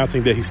after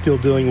announcing that he's still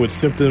dealing with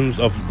symptoms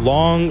of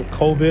long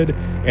COVID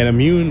and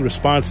immune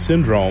response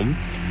syndrome.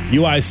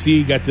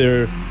 UIC got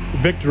their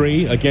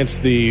victory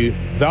against the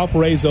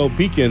Valparaiso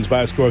Beacons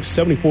by a score of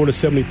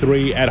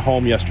 74-73 at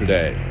home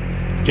yesterday.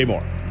 Jay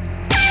Moore.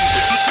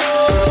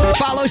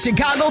 Follow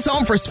Chicago's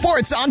Home for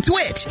Sports on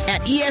Twitch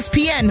at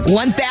ESPN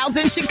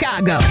 1000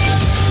 Chicago.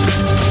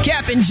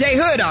 Cap and J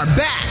Hood are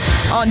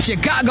back on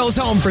Chicago's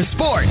Home for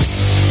Sports.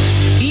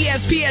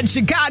 ESPN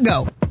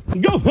Chicago.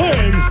 Go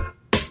Flames!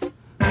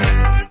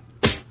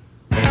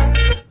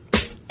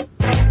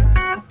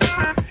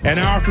 An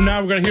hour from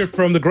now, we're going to hear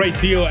from the great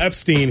Theo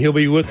Epstein. He'll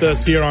be with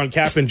us here on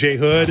Cap and J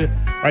Hood,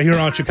 right here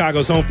on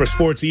Chicago's Home for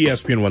Sports,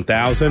 ESPN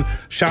 1000.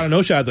 Shot or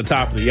no shot at the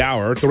top of the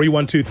hour,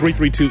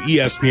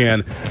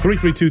 312-332-ESPN,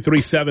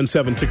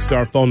 332-3776 is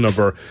our phone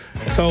number.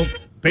 So,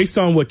 based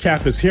on what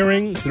Cap is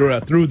hearing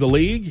through the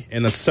league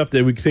and the stuff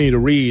that we continue to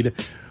read,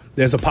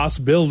 there's a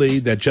possibility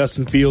that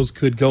Justin Fields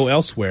could go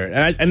elsewhere.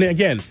 And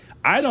again,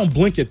 I don't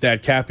blink at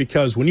that, Cap,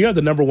 because when you have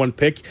the number 1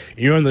 pick, and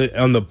you're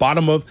on the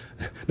bottom of,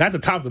 not the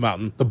top of the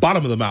mountain, the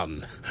bottom of the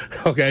mountain,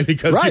 okay?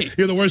 Because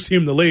you're the worst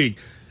team in the league.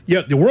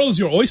 Yeah, the world is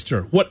your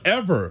oyster.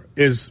 Whatever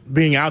is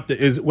being out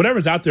there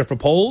whatever's out there for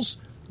polls,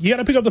 you got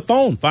to pick up the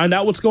phone, find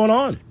out what's going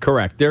on.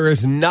 Correct. There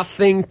is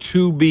nothing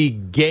to be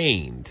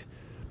gained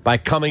by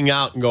coming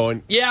out and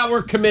going, yeah,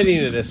 we're committing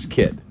to this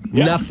kid.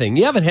 Yeah. Nothing.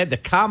 You haven't had the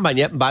combine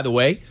yet. And by the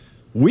way,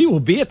 we will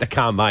be at the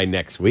combine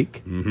next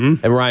week. Mm-hmm.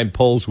 And Ryan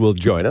Poles will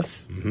join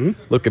us. Mm-hmm.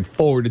 Looking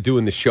forward to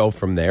doing the show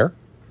from there.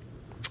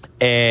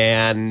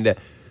 And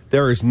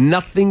there is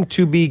nothing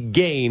to be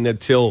gained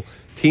until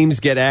teams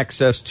get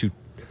access to,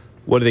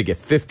 what do they get,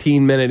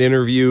 15-minute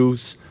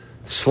interviews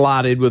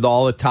slotted with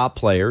all the top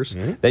players.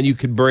 Mm-hmm. Then you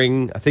could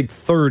bring, I think,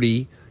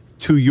 30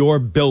 to your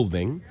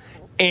building.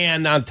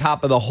 And on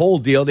top of the whole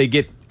deal, they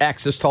get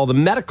access to all the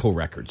medical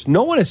records.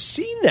 No one has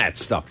seen that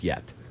stuff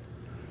yet.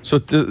 So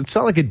it's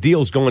not like a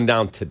deal's going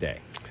down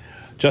today.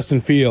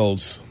 Justin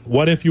Fields,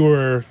 what if you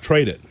were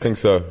traded? I think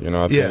so.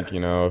 I think,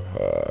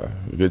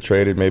 you get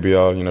traded, maybe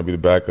I'll, be the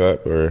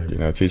backup or,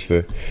 teach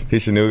the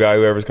new guy,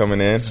 whoever's coming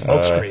in.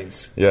 Smoke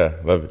screens. Yeah,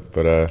 love it.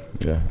 But,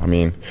 I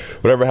mean,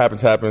 whatever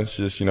happens.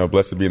 Just,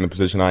 blessed to be in the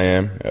position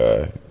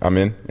I'm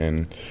in.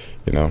 And,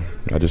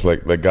 I just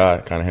let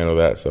God kind of handle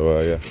that.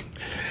 So, yeah.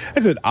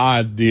 That's an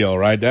odd deal,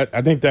 right?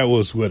 I think that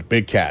was with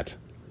Big Cat,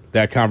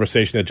 that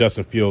conversation that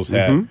Justin Fields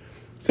had. Mm-hmm.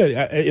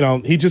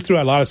 Said, he just threw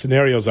out a lot of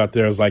scenarios out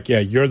there. It was like, yeah,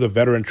 you're the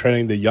veteran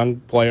training the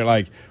young player.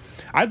 Like,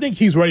 I think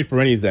he's ready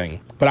for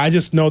anything. But I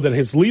just know that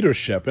his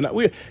leadership, and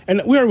we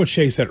heard what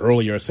Shay said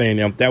earlier, saying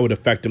that would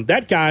affect him.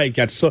 That guy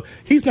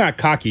he's not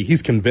cocky.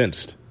 He's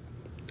convinced.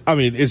 I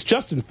mean, it's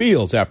Justin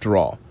Fields after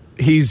all.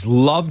 He's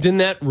loved in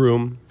that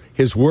room.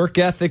 His work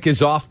ethic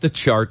is off the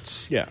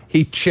charts. Yeah.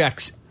 He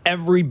checks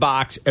every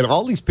box. And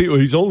all these people,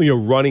 he's only a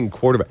running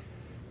quarterback.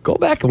 Go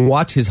back and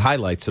watch his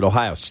highlights at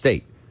Ohio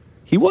State.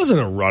 He wasn't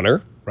a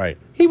runner. Right.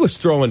 He was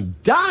throwing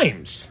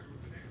dimes.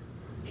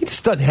 He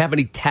just doesn't have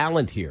any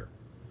talent here.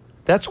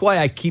 That's why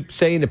I keep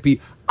saying to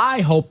people, I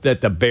hope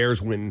that the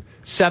Bears win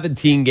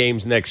 17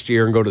 games next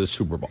year and go to the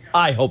Super Bowl.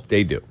 I hope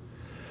they do.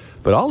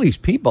 But all these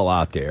people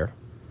out there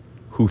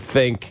who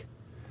think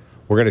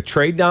we're going to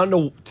trade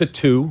down to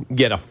 2,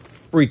 get a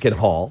freaking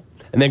haul,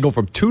 and then go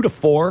from 2 to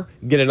 4,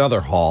 get another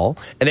haul,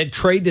 and then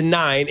trade to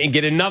 9 and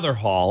get another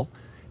haul,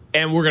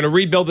 and we're going to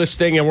rebuild this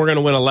thing and we're going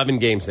to win 11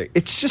 games.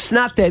 It's just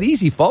not that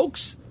easy,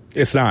 folks.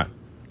 It's not.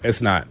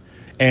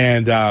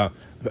 And,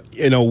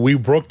 we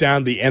broke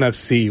down the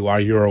NFC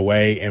while you were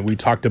away, and we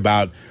talked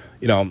about,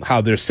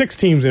 how there's 6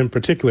 teams in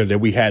particular that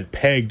we had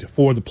pegged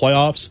for the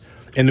playoffs,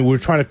 and we were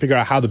trying to figure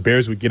out how the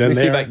Bears would get in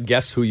there. Let me see if I can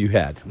guess who you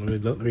had.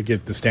 Let me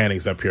get the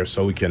standings up here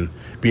so we can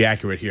be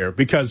accurate here.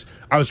 Because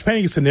I was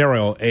painting a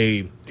scenario,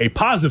 a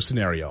positive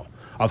scenario,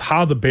 of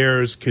how the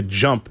Bears could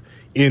jump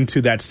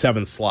into that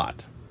 7th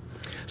slot.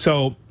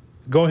 So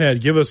go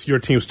ahead, give us your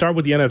team. Start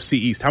with the NFC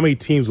East. How many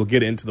teams will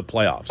get into the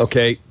playoffs?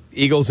 Okay,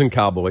 Eagles and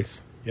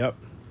Cowboys. Yep.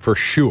 For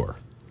sure.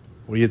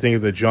 What do you think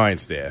of the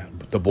Giants there?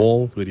 The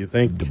Bull, what do you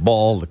think? The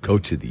Ball, the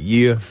coach of the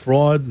year.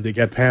 Fraud, they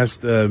got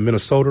past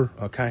Minnesota.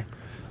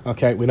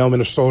 Okay, we know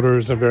Minnesota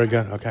isn't very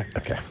good. Okay.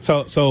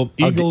 So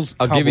Eagles,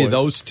 I'll Cowboys. give you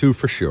those 2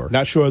 for sure.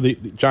 Not sure of the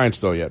Giants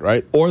though yet,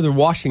 right? Or the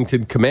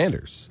Washington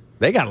Commanders.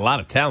 They got a lot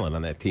of talent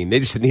on that team. They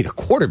just need a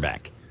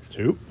quarterback.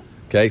 2.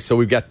 Okay, so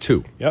we've got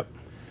 2. Yep.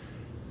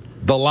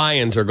 The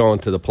Lions are going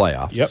to the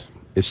playoffs. Yep.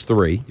 Is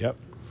 3. Yep.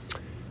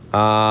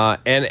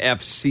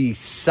 NFC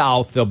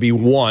South, there'll be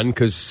 1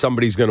 because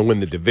somebody's going to win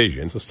the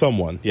division. So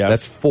someone, yes.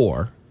 That's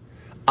 4.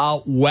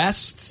 Out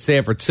West,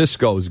 San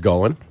Francisco is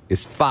going.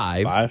 Is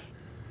 5.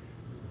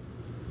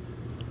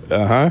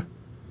 5.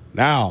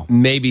 Now.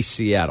 Maybe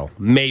Seattle.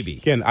 Maybe.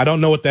 Again, I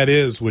don't know what that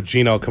is with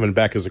Geno coming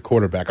back as a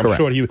quarterback. I'm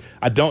Correct. sure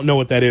I don't know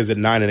what that is at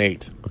 9 and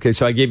 8. Okay,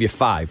 so I gave you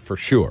 5 for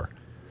sure.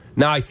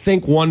 Now, I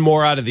think 1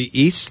 more out of the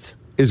East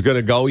is going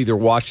to go, either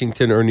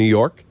Washington or New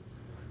York.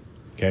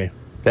 Okay.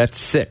 That's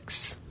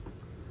 6.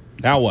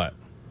 Now what?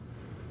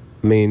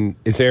 I mean,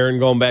 is Aaron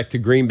going back to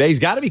Green Bay? He's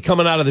got to be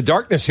coming out of the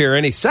darkness here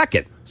any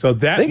second. So I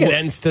think it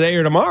ends today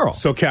or tomorrow.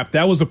 So, Cap,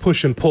 that was a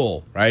push and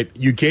pull, right?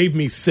 You gave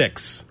me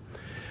 6.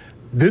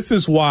 This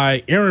is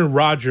why Aaron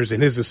Rodgers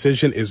and his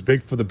decision is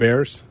big for the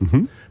Bears.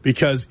 Mm-hmm.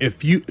 Because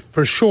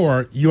for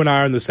sure, you and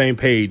I are on the same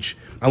page.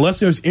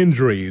 Unless there's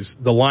injuries,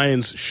 the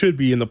Lions should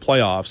be in the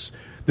playoffs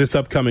this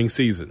upcoming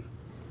season.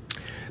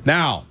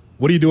 Now,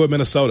 what do you do with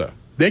Minnesota?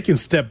 They can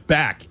step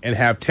back and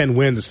have 10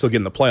 wins and still get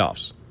in the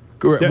playoffs.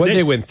 What did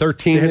they win,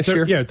 13 this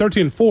year? Yeah,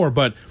 13-4.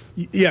 But,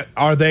 yeah,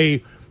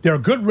 they're a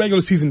good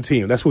regular season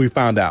team. That's what we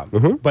found out.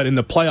 Mm-hmm. But in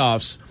the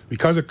playoffs,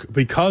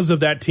 because of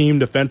that team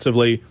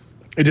defensively,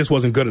 it just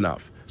wasn't good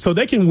enough. So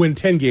they can win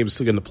 10 games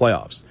to get in the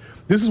playoffs.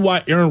 This is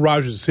why Aaron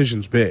Rodgers'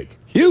 decision is big.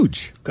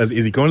 Huge. Because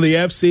is he going to the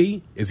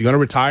AFC? Is he going to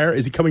retire?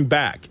 Is he coming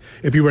back?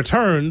 If he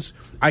returns,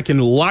 I can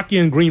lock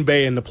in Green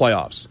Bay in the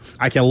playoffs.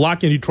 I can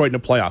lock in Detroit in the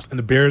playoffs. And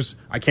the Bears,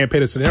 I can't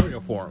paint a scenario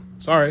for them.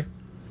 Sorry.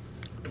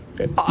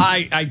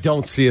 I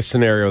don't see a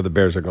scenario the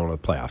Bears are going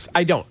to the playoffs.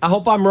 I don't. I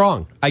hope I'm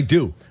wrong. I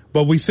do.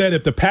 But we said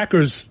if the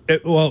Packers,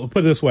 well,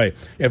 put it this way.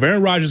 If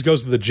Aaron Rodgers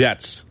goes to the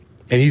Jets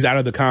and he's out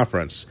of the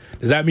conference,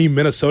 does that mean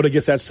Minnesota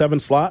gets that 7th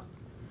slot?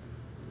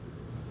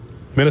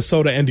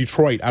 Minnesota and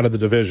Detroit out of the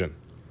division.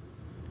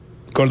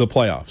 Go to the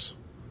playoffs.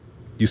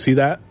 You see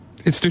that?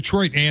 It's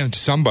Detroit and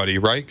somebody,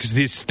 right? Because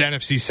the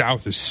NFC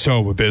South is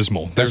so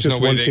abysmal. There's no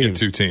way they get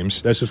two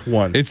teams. That's just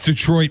one. It's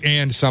Detroit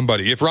and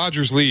somebody. If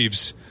Rodgers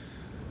leaves,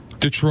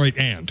 Detroit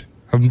and.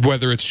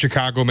 Whether it's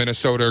Chicago,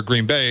 Minnesota, or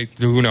Green Bay,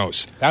 who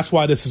knows? That's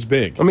why this is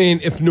big. I mean,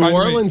 if New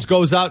Orleans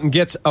goes out and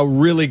gets a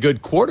really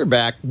good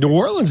quarterback, New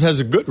Orleans has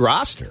a good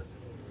roster.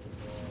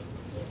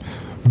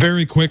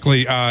 Very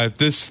quickly,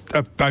 this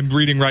I'm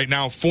reading right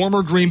now.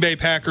 Former Green Bay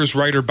Packers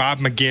writer Bob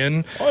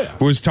McGinn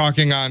was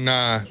talking on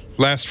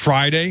last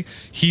Friday.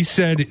 He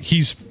said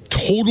he's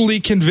totally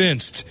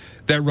convinced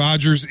that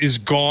Rodgers is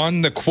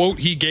gone. The quote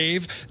he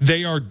gave,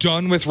 they are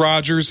done with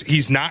Rodgers.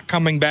 He's not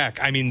coming back.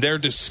 I mean, they're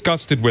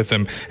disgusted with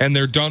him, and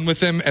they're done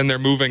with him, and they're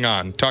moving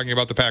on. Talking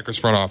about the Packers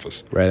front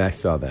office. Right, I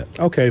saw that.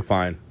 Okay,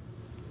 fine.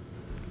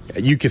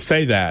 You could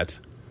say that,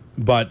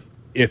 but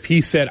if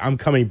he said, I'm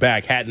coming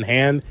back, hat in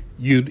hand,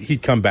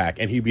 he'd come back,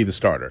 and he'd be the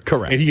starter.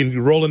 Correct. And he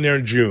can roll in there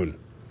in June,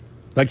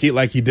 like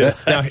he did.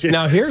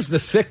 Now, here's the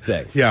sick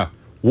thing. Yeah.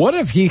 What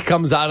if he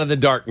comes out of the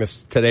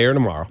darkness today or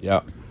tomorrow?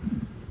 Yeah.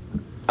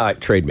 All right,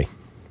 trade me.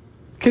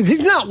 Because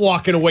he's not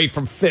walking away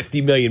from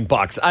 $50 million.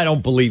 I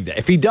don't believe that.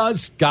 If he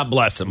does, God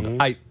bless him.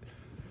 $50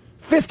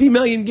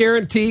 million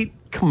guaranteed?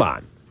 Come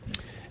on.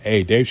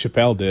 Hey, Dave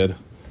Chappelle did.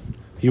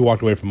 He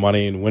walked away from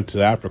money and went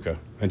to Africa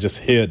and just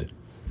hid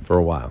for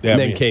a while. Yeah,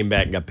 and then came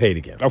back and got paid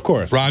again. Of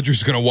course. Rodgers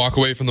is going to walk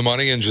away from the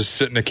money and just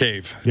sit in a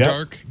cave. Yep.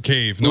 Dark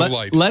cave, no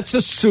light. Let's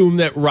assume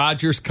that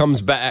Rodgers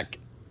comes back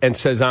and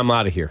says, I'm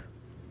out of here.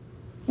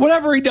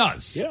 Whatever he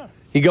does. Yeah.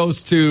 He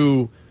goes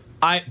to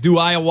do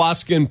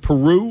ayahuasca in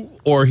Peru,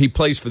 or he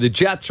plays for the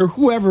Jets, or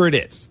whoever it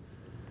is.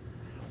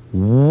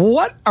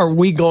 What are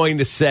we going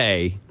to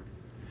say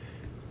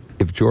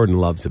if Jordan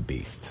Love's a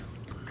beast?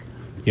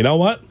 You know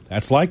what?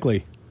 That's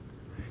likely.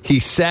 He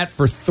sat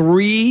for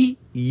 3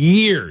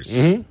 years.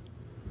 Mm-hmm.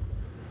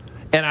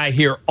 And I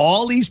hear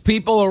all these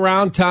people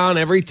around town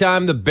every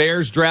time the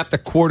Bears draft a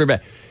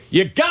quarterback.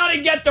 You got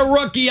to get the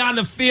rookie on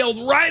the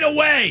field right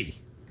away.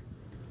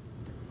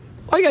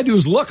 All you got to do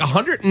is look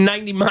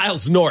 190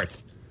 miles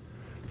north.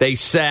 They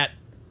sat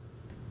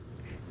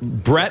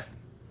Brett.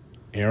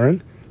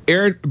 Aaron.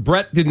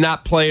 Brett did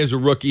not play as a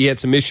rookie. He had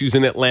some issues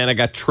in Atlanta,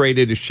 got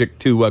traded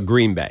to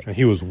Green Bay. And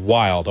he was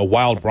wild, a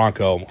wild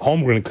Bronco.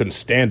 Holmgren couldn't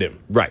stand him.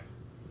 Right.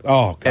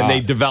 Oh, God. And they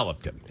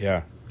developed him.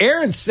 Yeah.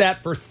 Aaron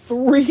sat for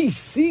 3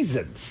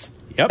 seasons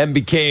and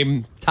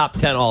became top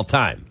 10 all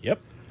time. Yep.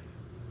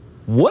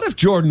 What if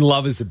Jordan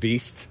Love is a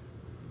beast?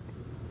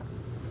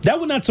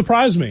 That would not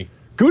surprise me.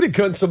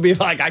 Gutekunst will be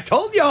like, I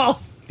told y'all.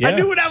 Yeah. I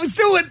knew what I was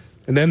doing.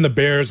 And then the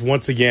Bears,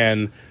 once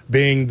again,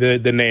 being the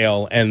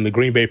nail and the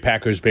Green Bay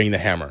Packers being the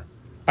hammer.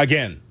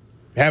 Again.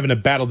 Having to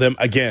battle them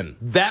again.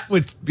 That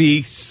would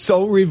be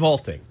so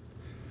revolting.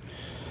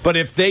 But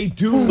if they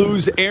do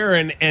lose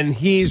Aaron and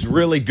he's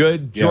really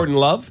good, Jordan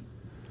Love,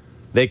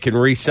 they can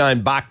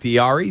re-sign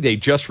Bakhtiari. They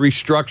just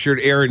restructured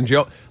Aaron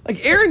Jones.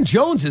 Like, Aaron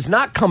Jones is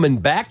not coming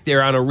back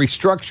there on a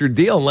restructured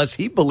deal unless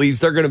he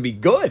believes they're going to be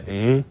good.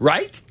 Mm-hmm.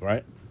 Right?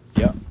 Right.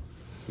 Yeah.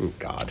 Oh,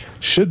 God.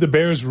 Should the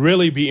Bears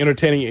really be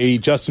entertaining a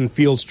Justin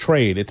Fields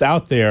trade? It's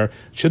out there.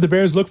 Should the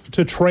Bears look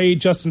to trade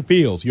Justin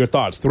Fields? Your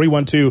thoughts.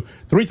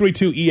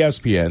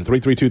 312-332-ESPN.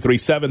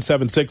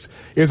 332-3776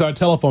 is our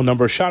telephone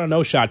number. Shot or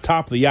no shot,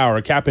 top of the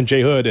hour. Cap and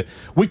J Hood.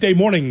 Weekday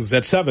mornings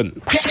at 7.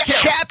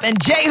 Cap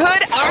and J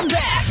Hood are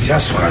back.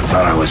 Just when I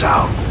thought I was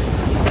out,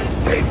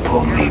 they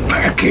pulled me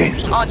back in.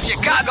 On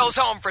Chicago's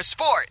home for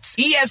sports,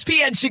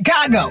 ESPN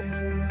Chicago.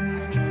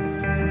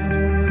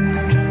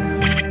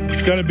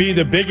 It's going to be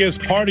the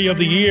biggest party of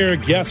the year.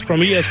 Guests from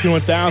ESPN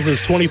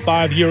 1000's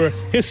 25-year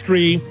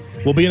history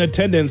will be in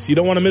attendance. You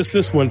don't want to miss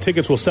this one.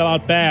 Tickets will sell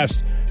out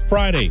fast.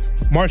 Friday,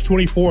 March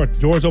 24th.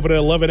 Doors open at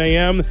 11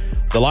 a.m.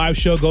 The live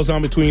show goes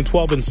on between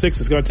 12 and 6.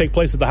 It's going to take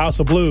place at the House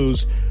of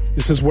Blues.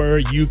 This is where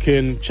you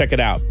can check it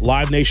out.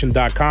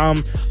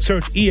 LiveNation.com.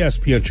 Search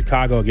ESPN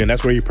Chicago. Again,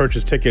 that's where you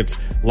purchase tickets.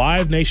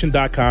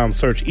 LiveNation.com.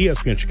 Search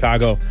ESPN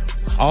Chicago.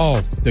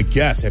 Oh, the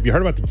guests. Have you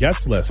heard about the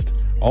guest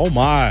list? Oh,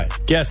 my.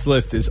 Guest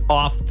list is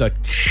off the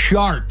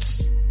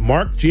charts.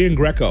 Mark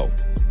Giangreco.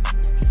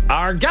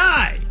 Our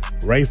guy.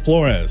 Ray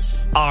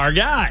Flores. Our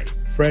guy.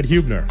 Fred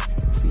Hubner.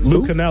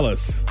 Lou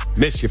Canellis.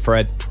 Miss you,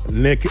 Fred.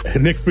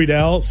 Nick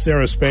Friedel.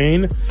 Sarah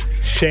Spain.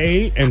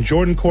 Shay and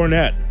Jordan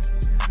Cornette.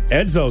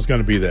 Edzo's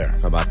going to be there.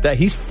 How about that?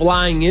 He's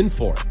flying in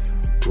for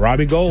it.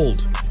 Robbie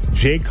Gold.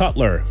 Jay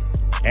Cutler.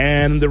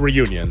 And the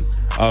reunion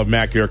of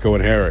Mac Yurko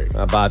and Harry.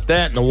 How about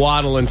that? And the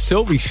Waddle and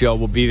Sylvie show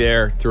will be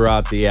there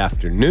throughout the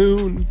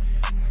afternoon.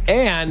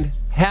 And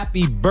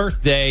happy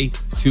birthday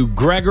to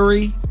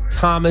Gregory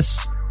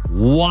Thomas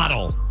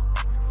Waddle.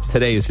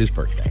 Today is his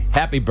birthday.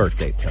 Happy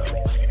birthday,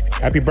 Tony.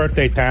 Happy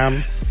birthday,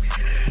 Tom.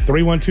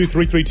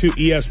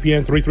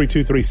 312-332-ESPN.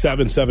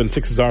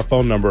 332-3776 is our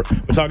phone number.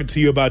 We're talking to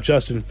you about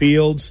Justin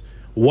Fields.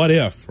 What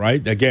if,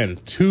 right? Again,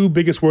 two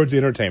biggest words in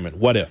entertainment.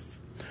 What if?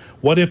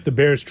 What if the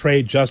Bears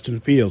trade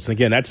Justin Fields? And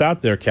again, that's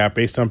out there, Cap,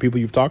 based on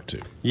people you've talked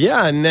to.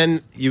 Yeah, and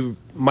then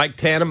Mike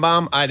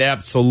Tannenbaum, I'd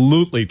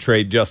absolutely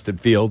trade Justin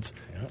Fields,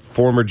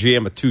 former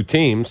GM of two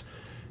teams.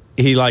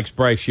 he likes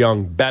Bryce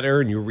Young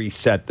better, and you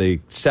reset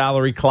the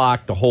salary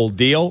clock, the whole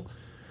deal.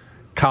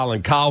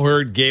 Colin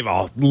Cowherd gave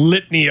a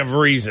litany of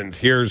reasons.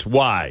 Here's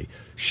why.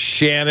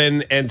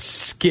 Shannon and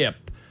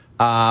Skip.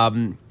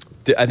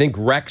 I think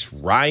Rex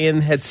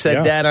Ryan had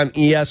said that on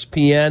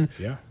ESPN.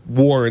 Yeah.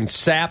 Warren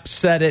Sapp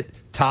said it.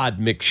 Todd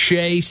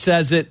McShay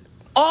says it.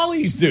 All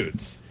these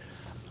dudes.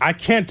 I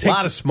can't take a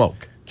lot of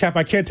smoke. Cap,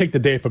 I can't take the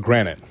day for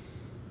granted.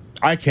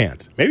 I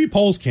can't. Maybe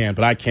Poles can,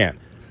 but I can't.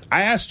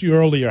 I asked you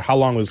earlier how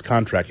long was his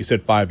contract. You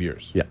said 5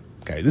 years. Yeah.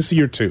 Okay, this is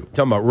year 2.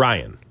 Talking about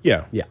Ryan.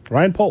 Yeah.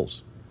 Ryan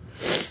Poles.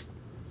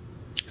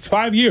 It's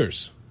 5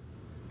 years.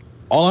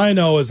 All I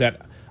know is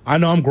that I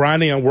know I'm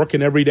grinding, I'm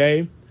working every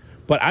day,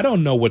 but I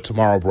don't know what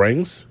tomorrow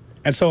brings.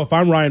 And so if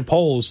I'm Ryan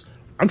Poles,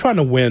 I'm trying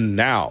to win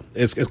now,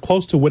 as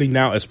close to winning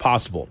now as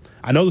possible.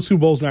 I know the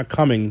Super Bowl's not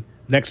coming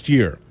next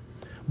year,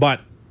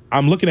 but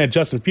I'm looking at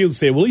Justin Fields and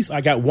say, well, at least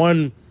I got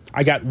one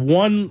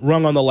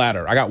rung on the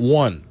ladder. I got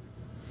one.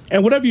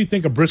 And whatever you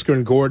think of Brisker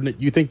and Gordon,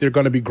 you think they're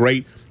going to be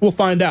great, we'll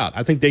find out.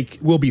 I think they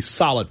will be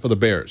solid for the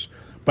Bears.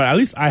 But at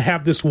least I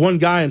have this one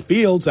guy in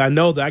Fields. I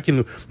know that I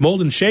can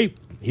mold and shape.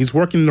 He's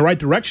working in the right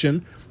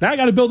direction. Now I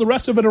got to build the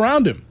rest of it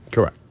around him.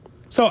 Correct.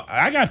 So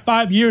I got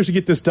 5 years to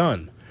get this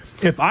done.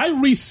 If I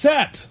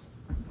reset,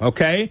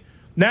 okay,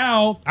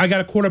 now I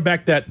got a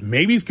quarterback that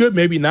maybe is good,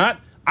 maybe not.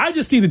 I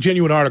just need the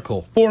genuine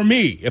article for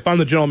me if I'm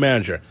the general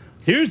manager.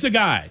 Here's the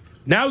guy.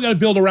 Now we got to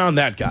build around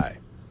that guy.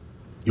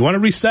 You want to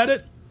reset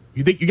it?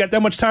 You think you got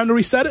that much time to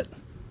reset it?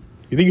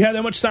 You think you have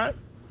that much time?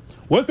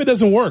 What if it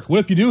doesn't work? What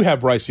if you do have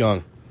Bryce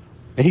Young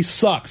and he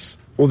sucks?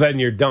 Well, then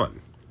you're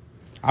done.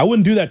 I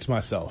wouldn't do that to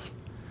myself.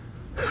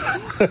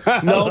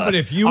 No, but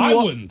if you I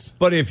wouldn't.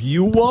 But if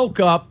you woke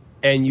up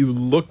and you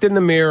looked in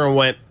the mirror and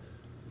went,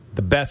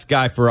 the best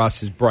guy for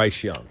us is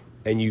Bryce Young,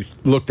 and you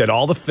looked at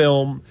all the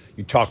film,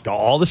 you talked to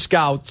all the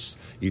scouts,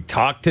 you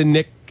talked to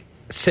Nick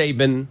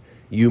Saban,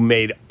 you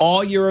made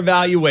all your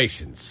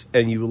evaluations,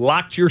 and you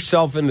locked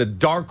yourself in a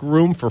dark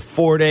room for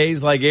 4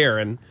 days like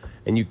Aaron,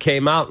 and you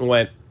came out and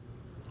went,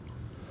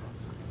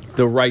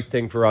 the right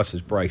thing for us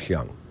is Bryce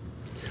Young.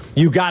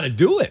 You got to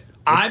do it.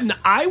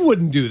 I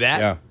wouldn't do that.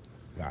 Yeah.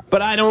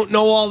 But I don't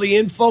know all the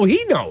info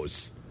he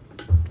knows.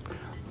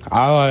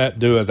 All I have to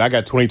do is I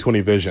got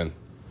 20/20 vision.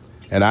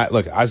 And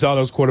I saw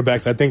those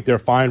quarterbacks. I think they're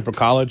fine for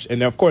college.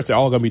 And, of course, they're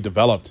all going to be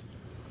developed.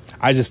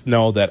 I just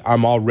know that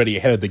I'm already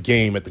ahead of the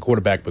game at the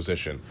quarterback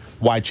position.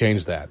 Why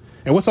change that?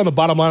 And what's on the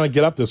bottom line to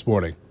get up this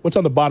morning? What's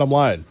on the bottom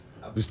line?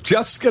 I was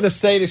just going to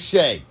say to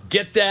Shay,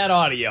 get that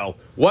audio.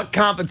 What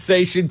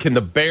compensation can the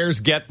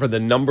Bears get for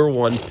the number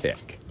 1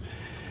 pick?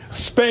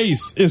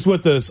 Space is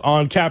with us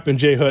on Cap and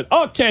J Hood.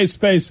 Okay,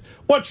 Space,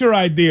 what's your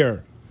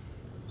idea?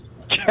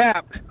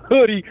 Cap,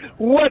 Hoodie,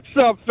 what's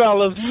up,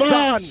 fellas?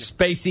 Sup,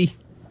 Spacey?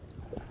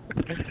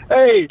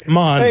 Hey,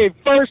 Man. Hey,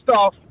 first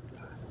off,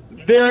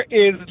 there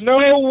is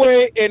no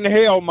way in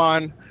hell,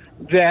 man,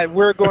 that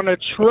we're going to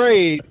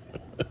trade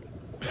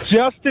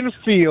Justin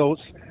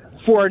Fields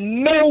for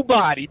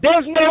nobody.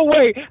 There's no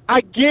way.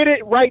 I get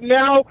it right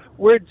now.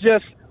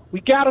 We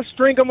got to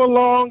string them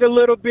along a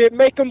little bit,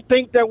 make them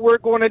think that we're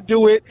going to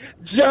do it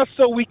just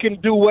so we can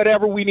do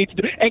whatever we need to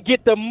do and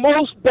get the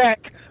most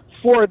back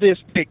for this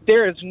pick.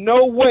 There is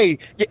no way.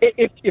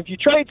 If you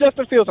trade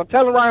Justin Fields, I'm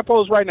telling Ryan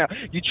Poles right now,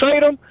 you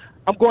trade him,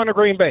 I'm going to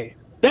Green Bay.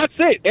 That's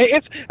it.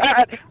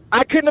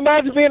 I couldn't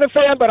imagine being a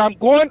fan, but I'm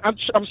going. I'm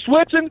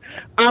switching.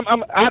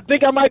 I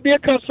think I might be a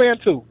Cubs fan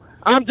too.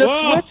 I'm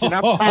just switching.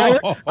 I'm tired.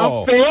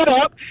 I'm fed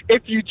up.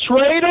 If you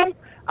trade him,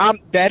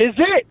 that is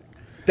it.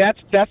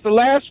 That's the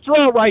last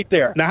straw right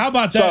there. Now, how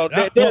about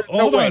that?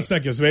 Hold on a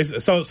second,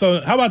 Space.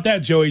 So how about that,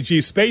 Joey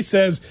G? Space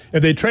says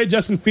if they trade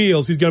Justin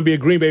Fields, he's going to be a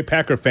Green Bay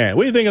Packer fan.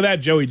 What do you think of that,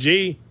 Joey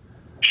G?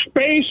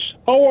 Space,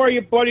 how are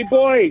you, buddy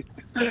boy?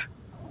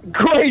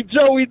 Great,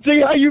 Joey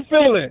G. How you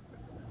feeling?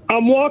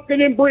 I'm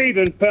walking and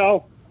breathing,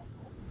 pal.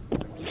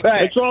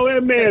 That's all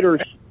that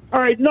matters.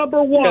 All right,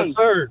 number 1. Yes,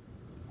 sir.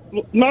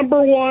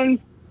 Number 1,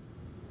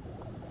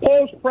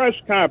 post press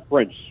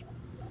conference.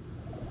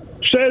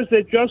 Says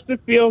that Justin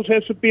Fields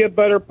has to be a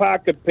better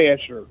pocket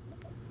passer.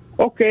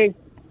 Okay,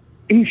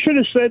 he should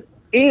have said,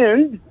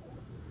 and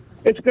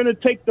it's going to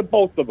take the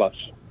both of us.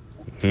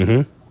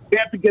 Mm-hmm. They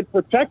have to get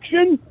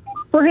protection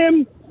for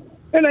him,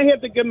 and I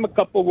have to give him a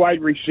couple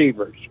wide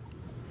receivers.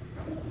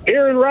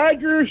 Aaron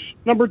Rodgers,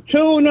 number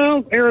 2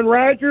 now, Aaron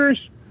Rodgers.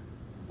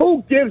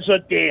 Who gives a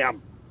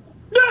damn?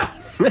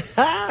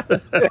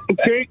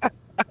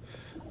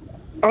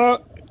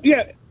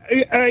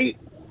 Okay.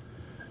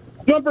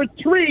 Number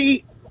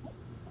 3,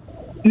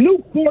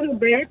 new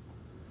quarterback,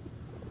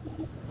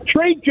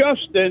 trade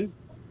Justin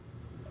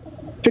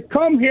to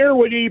come here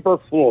with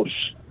Eberflus.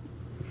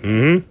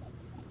 Mm-hmm.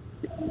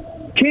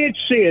 Can't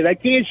see it. I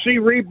can't see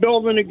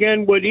rebuilding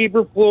again with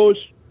Eberflus.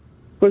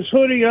 Because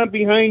Hoodie, I'm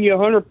behind you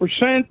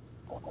 100%.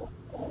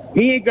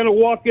 He ain't going to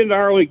walk into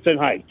Arlington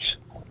Heights.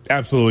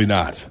 Absolutely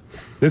not.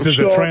 This is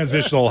a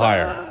transitional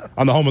hire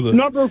on the home of the...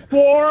 Number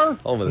 4.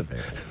 Home of the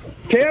Bears.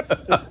 Cap.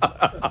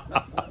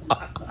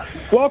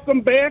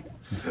 welcome back.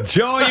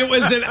 Joey, it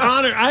was an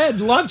honor. I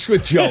had lunch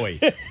with Joey.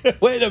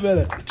 Wait a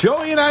minute.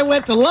 Joey and I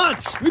went to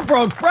lunch. We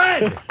broke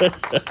bread.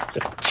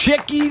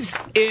 Chickies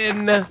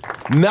in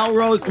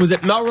Melrose. Was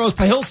it Melrose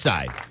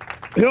Hillside?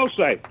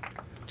 Hillside.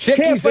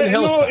 Chickies in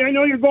Hillside. I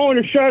know you're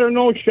going to shot or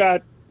no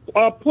shot.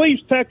 Please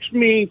text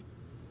me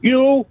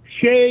you,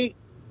 Shay,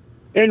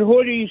 and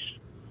Hoodie's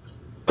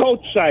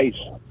coat size.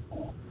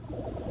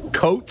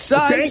 Coat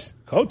size? Okay?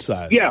 Coat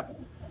size? Yeah.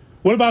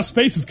 What about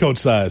Space's coat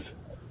size?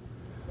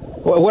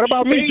 Well, what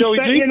about me, Joey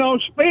G? You know,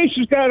 Space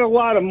has got a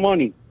lot of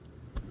money.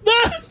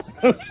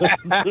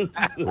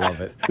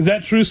 Love it. Is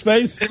that true,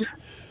 Space?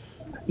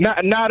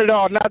 Not at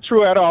all. Not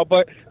true at all.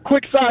 But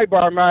quick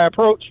sidebar, my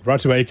approach.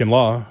 Brought to you by Aiken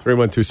Law.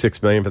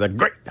 3126 million for the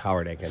great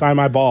Howard Aiken. Sign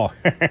my ball.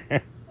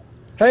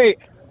 Hey,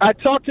 I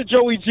talked to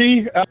Joey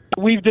G.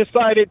 We've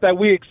decided that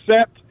we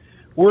accept.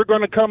 We're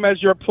going to come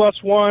as your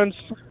plus ones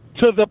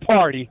to the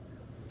party.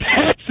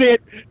 That's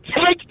it.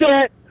 Take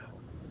that.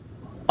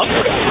 Oh,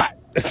 God.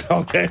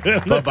 Okay.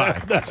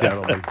 Bye-bye,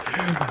 gentlemen.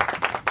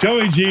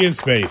 Joey G in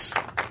Space.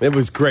 It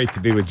was great to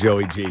be with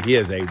Joey G. He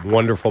is a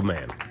wonderful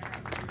man.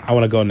 I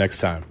want to go next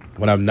time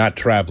when I'm not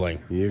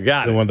traveling. You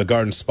got to it. one of the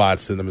garden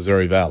spots in the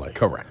Missouri Valley.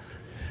 Correct.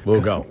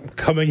 We'll go.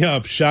 Coming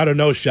up, shot or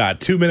no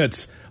shot, 2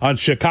 minutes on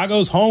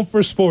Chicago's Home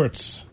for Sports.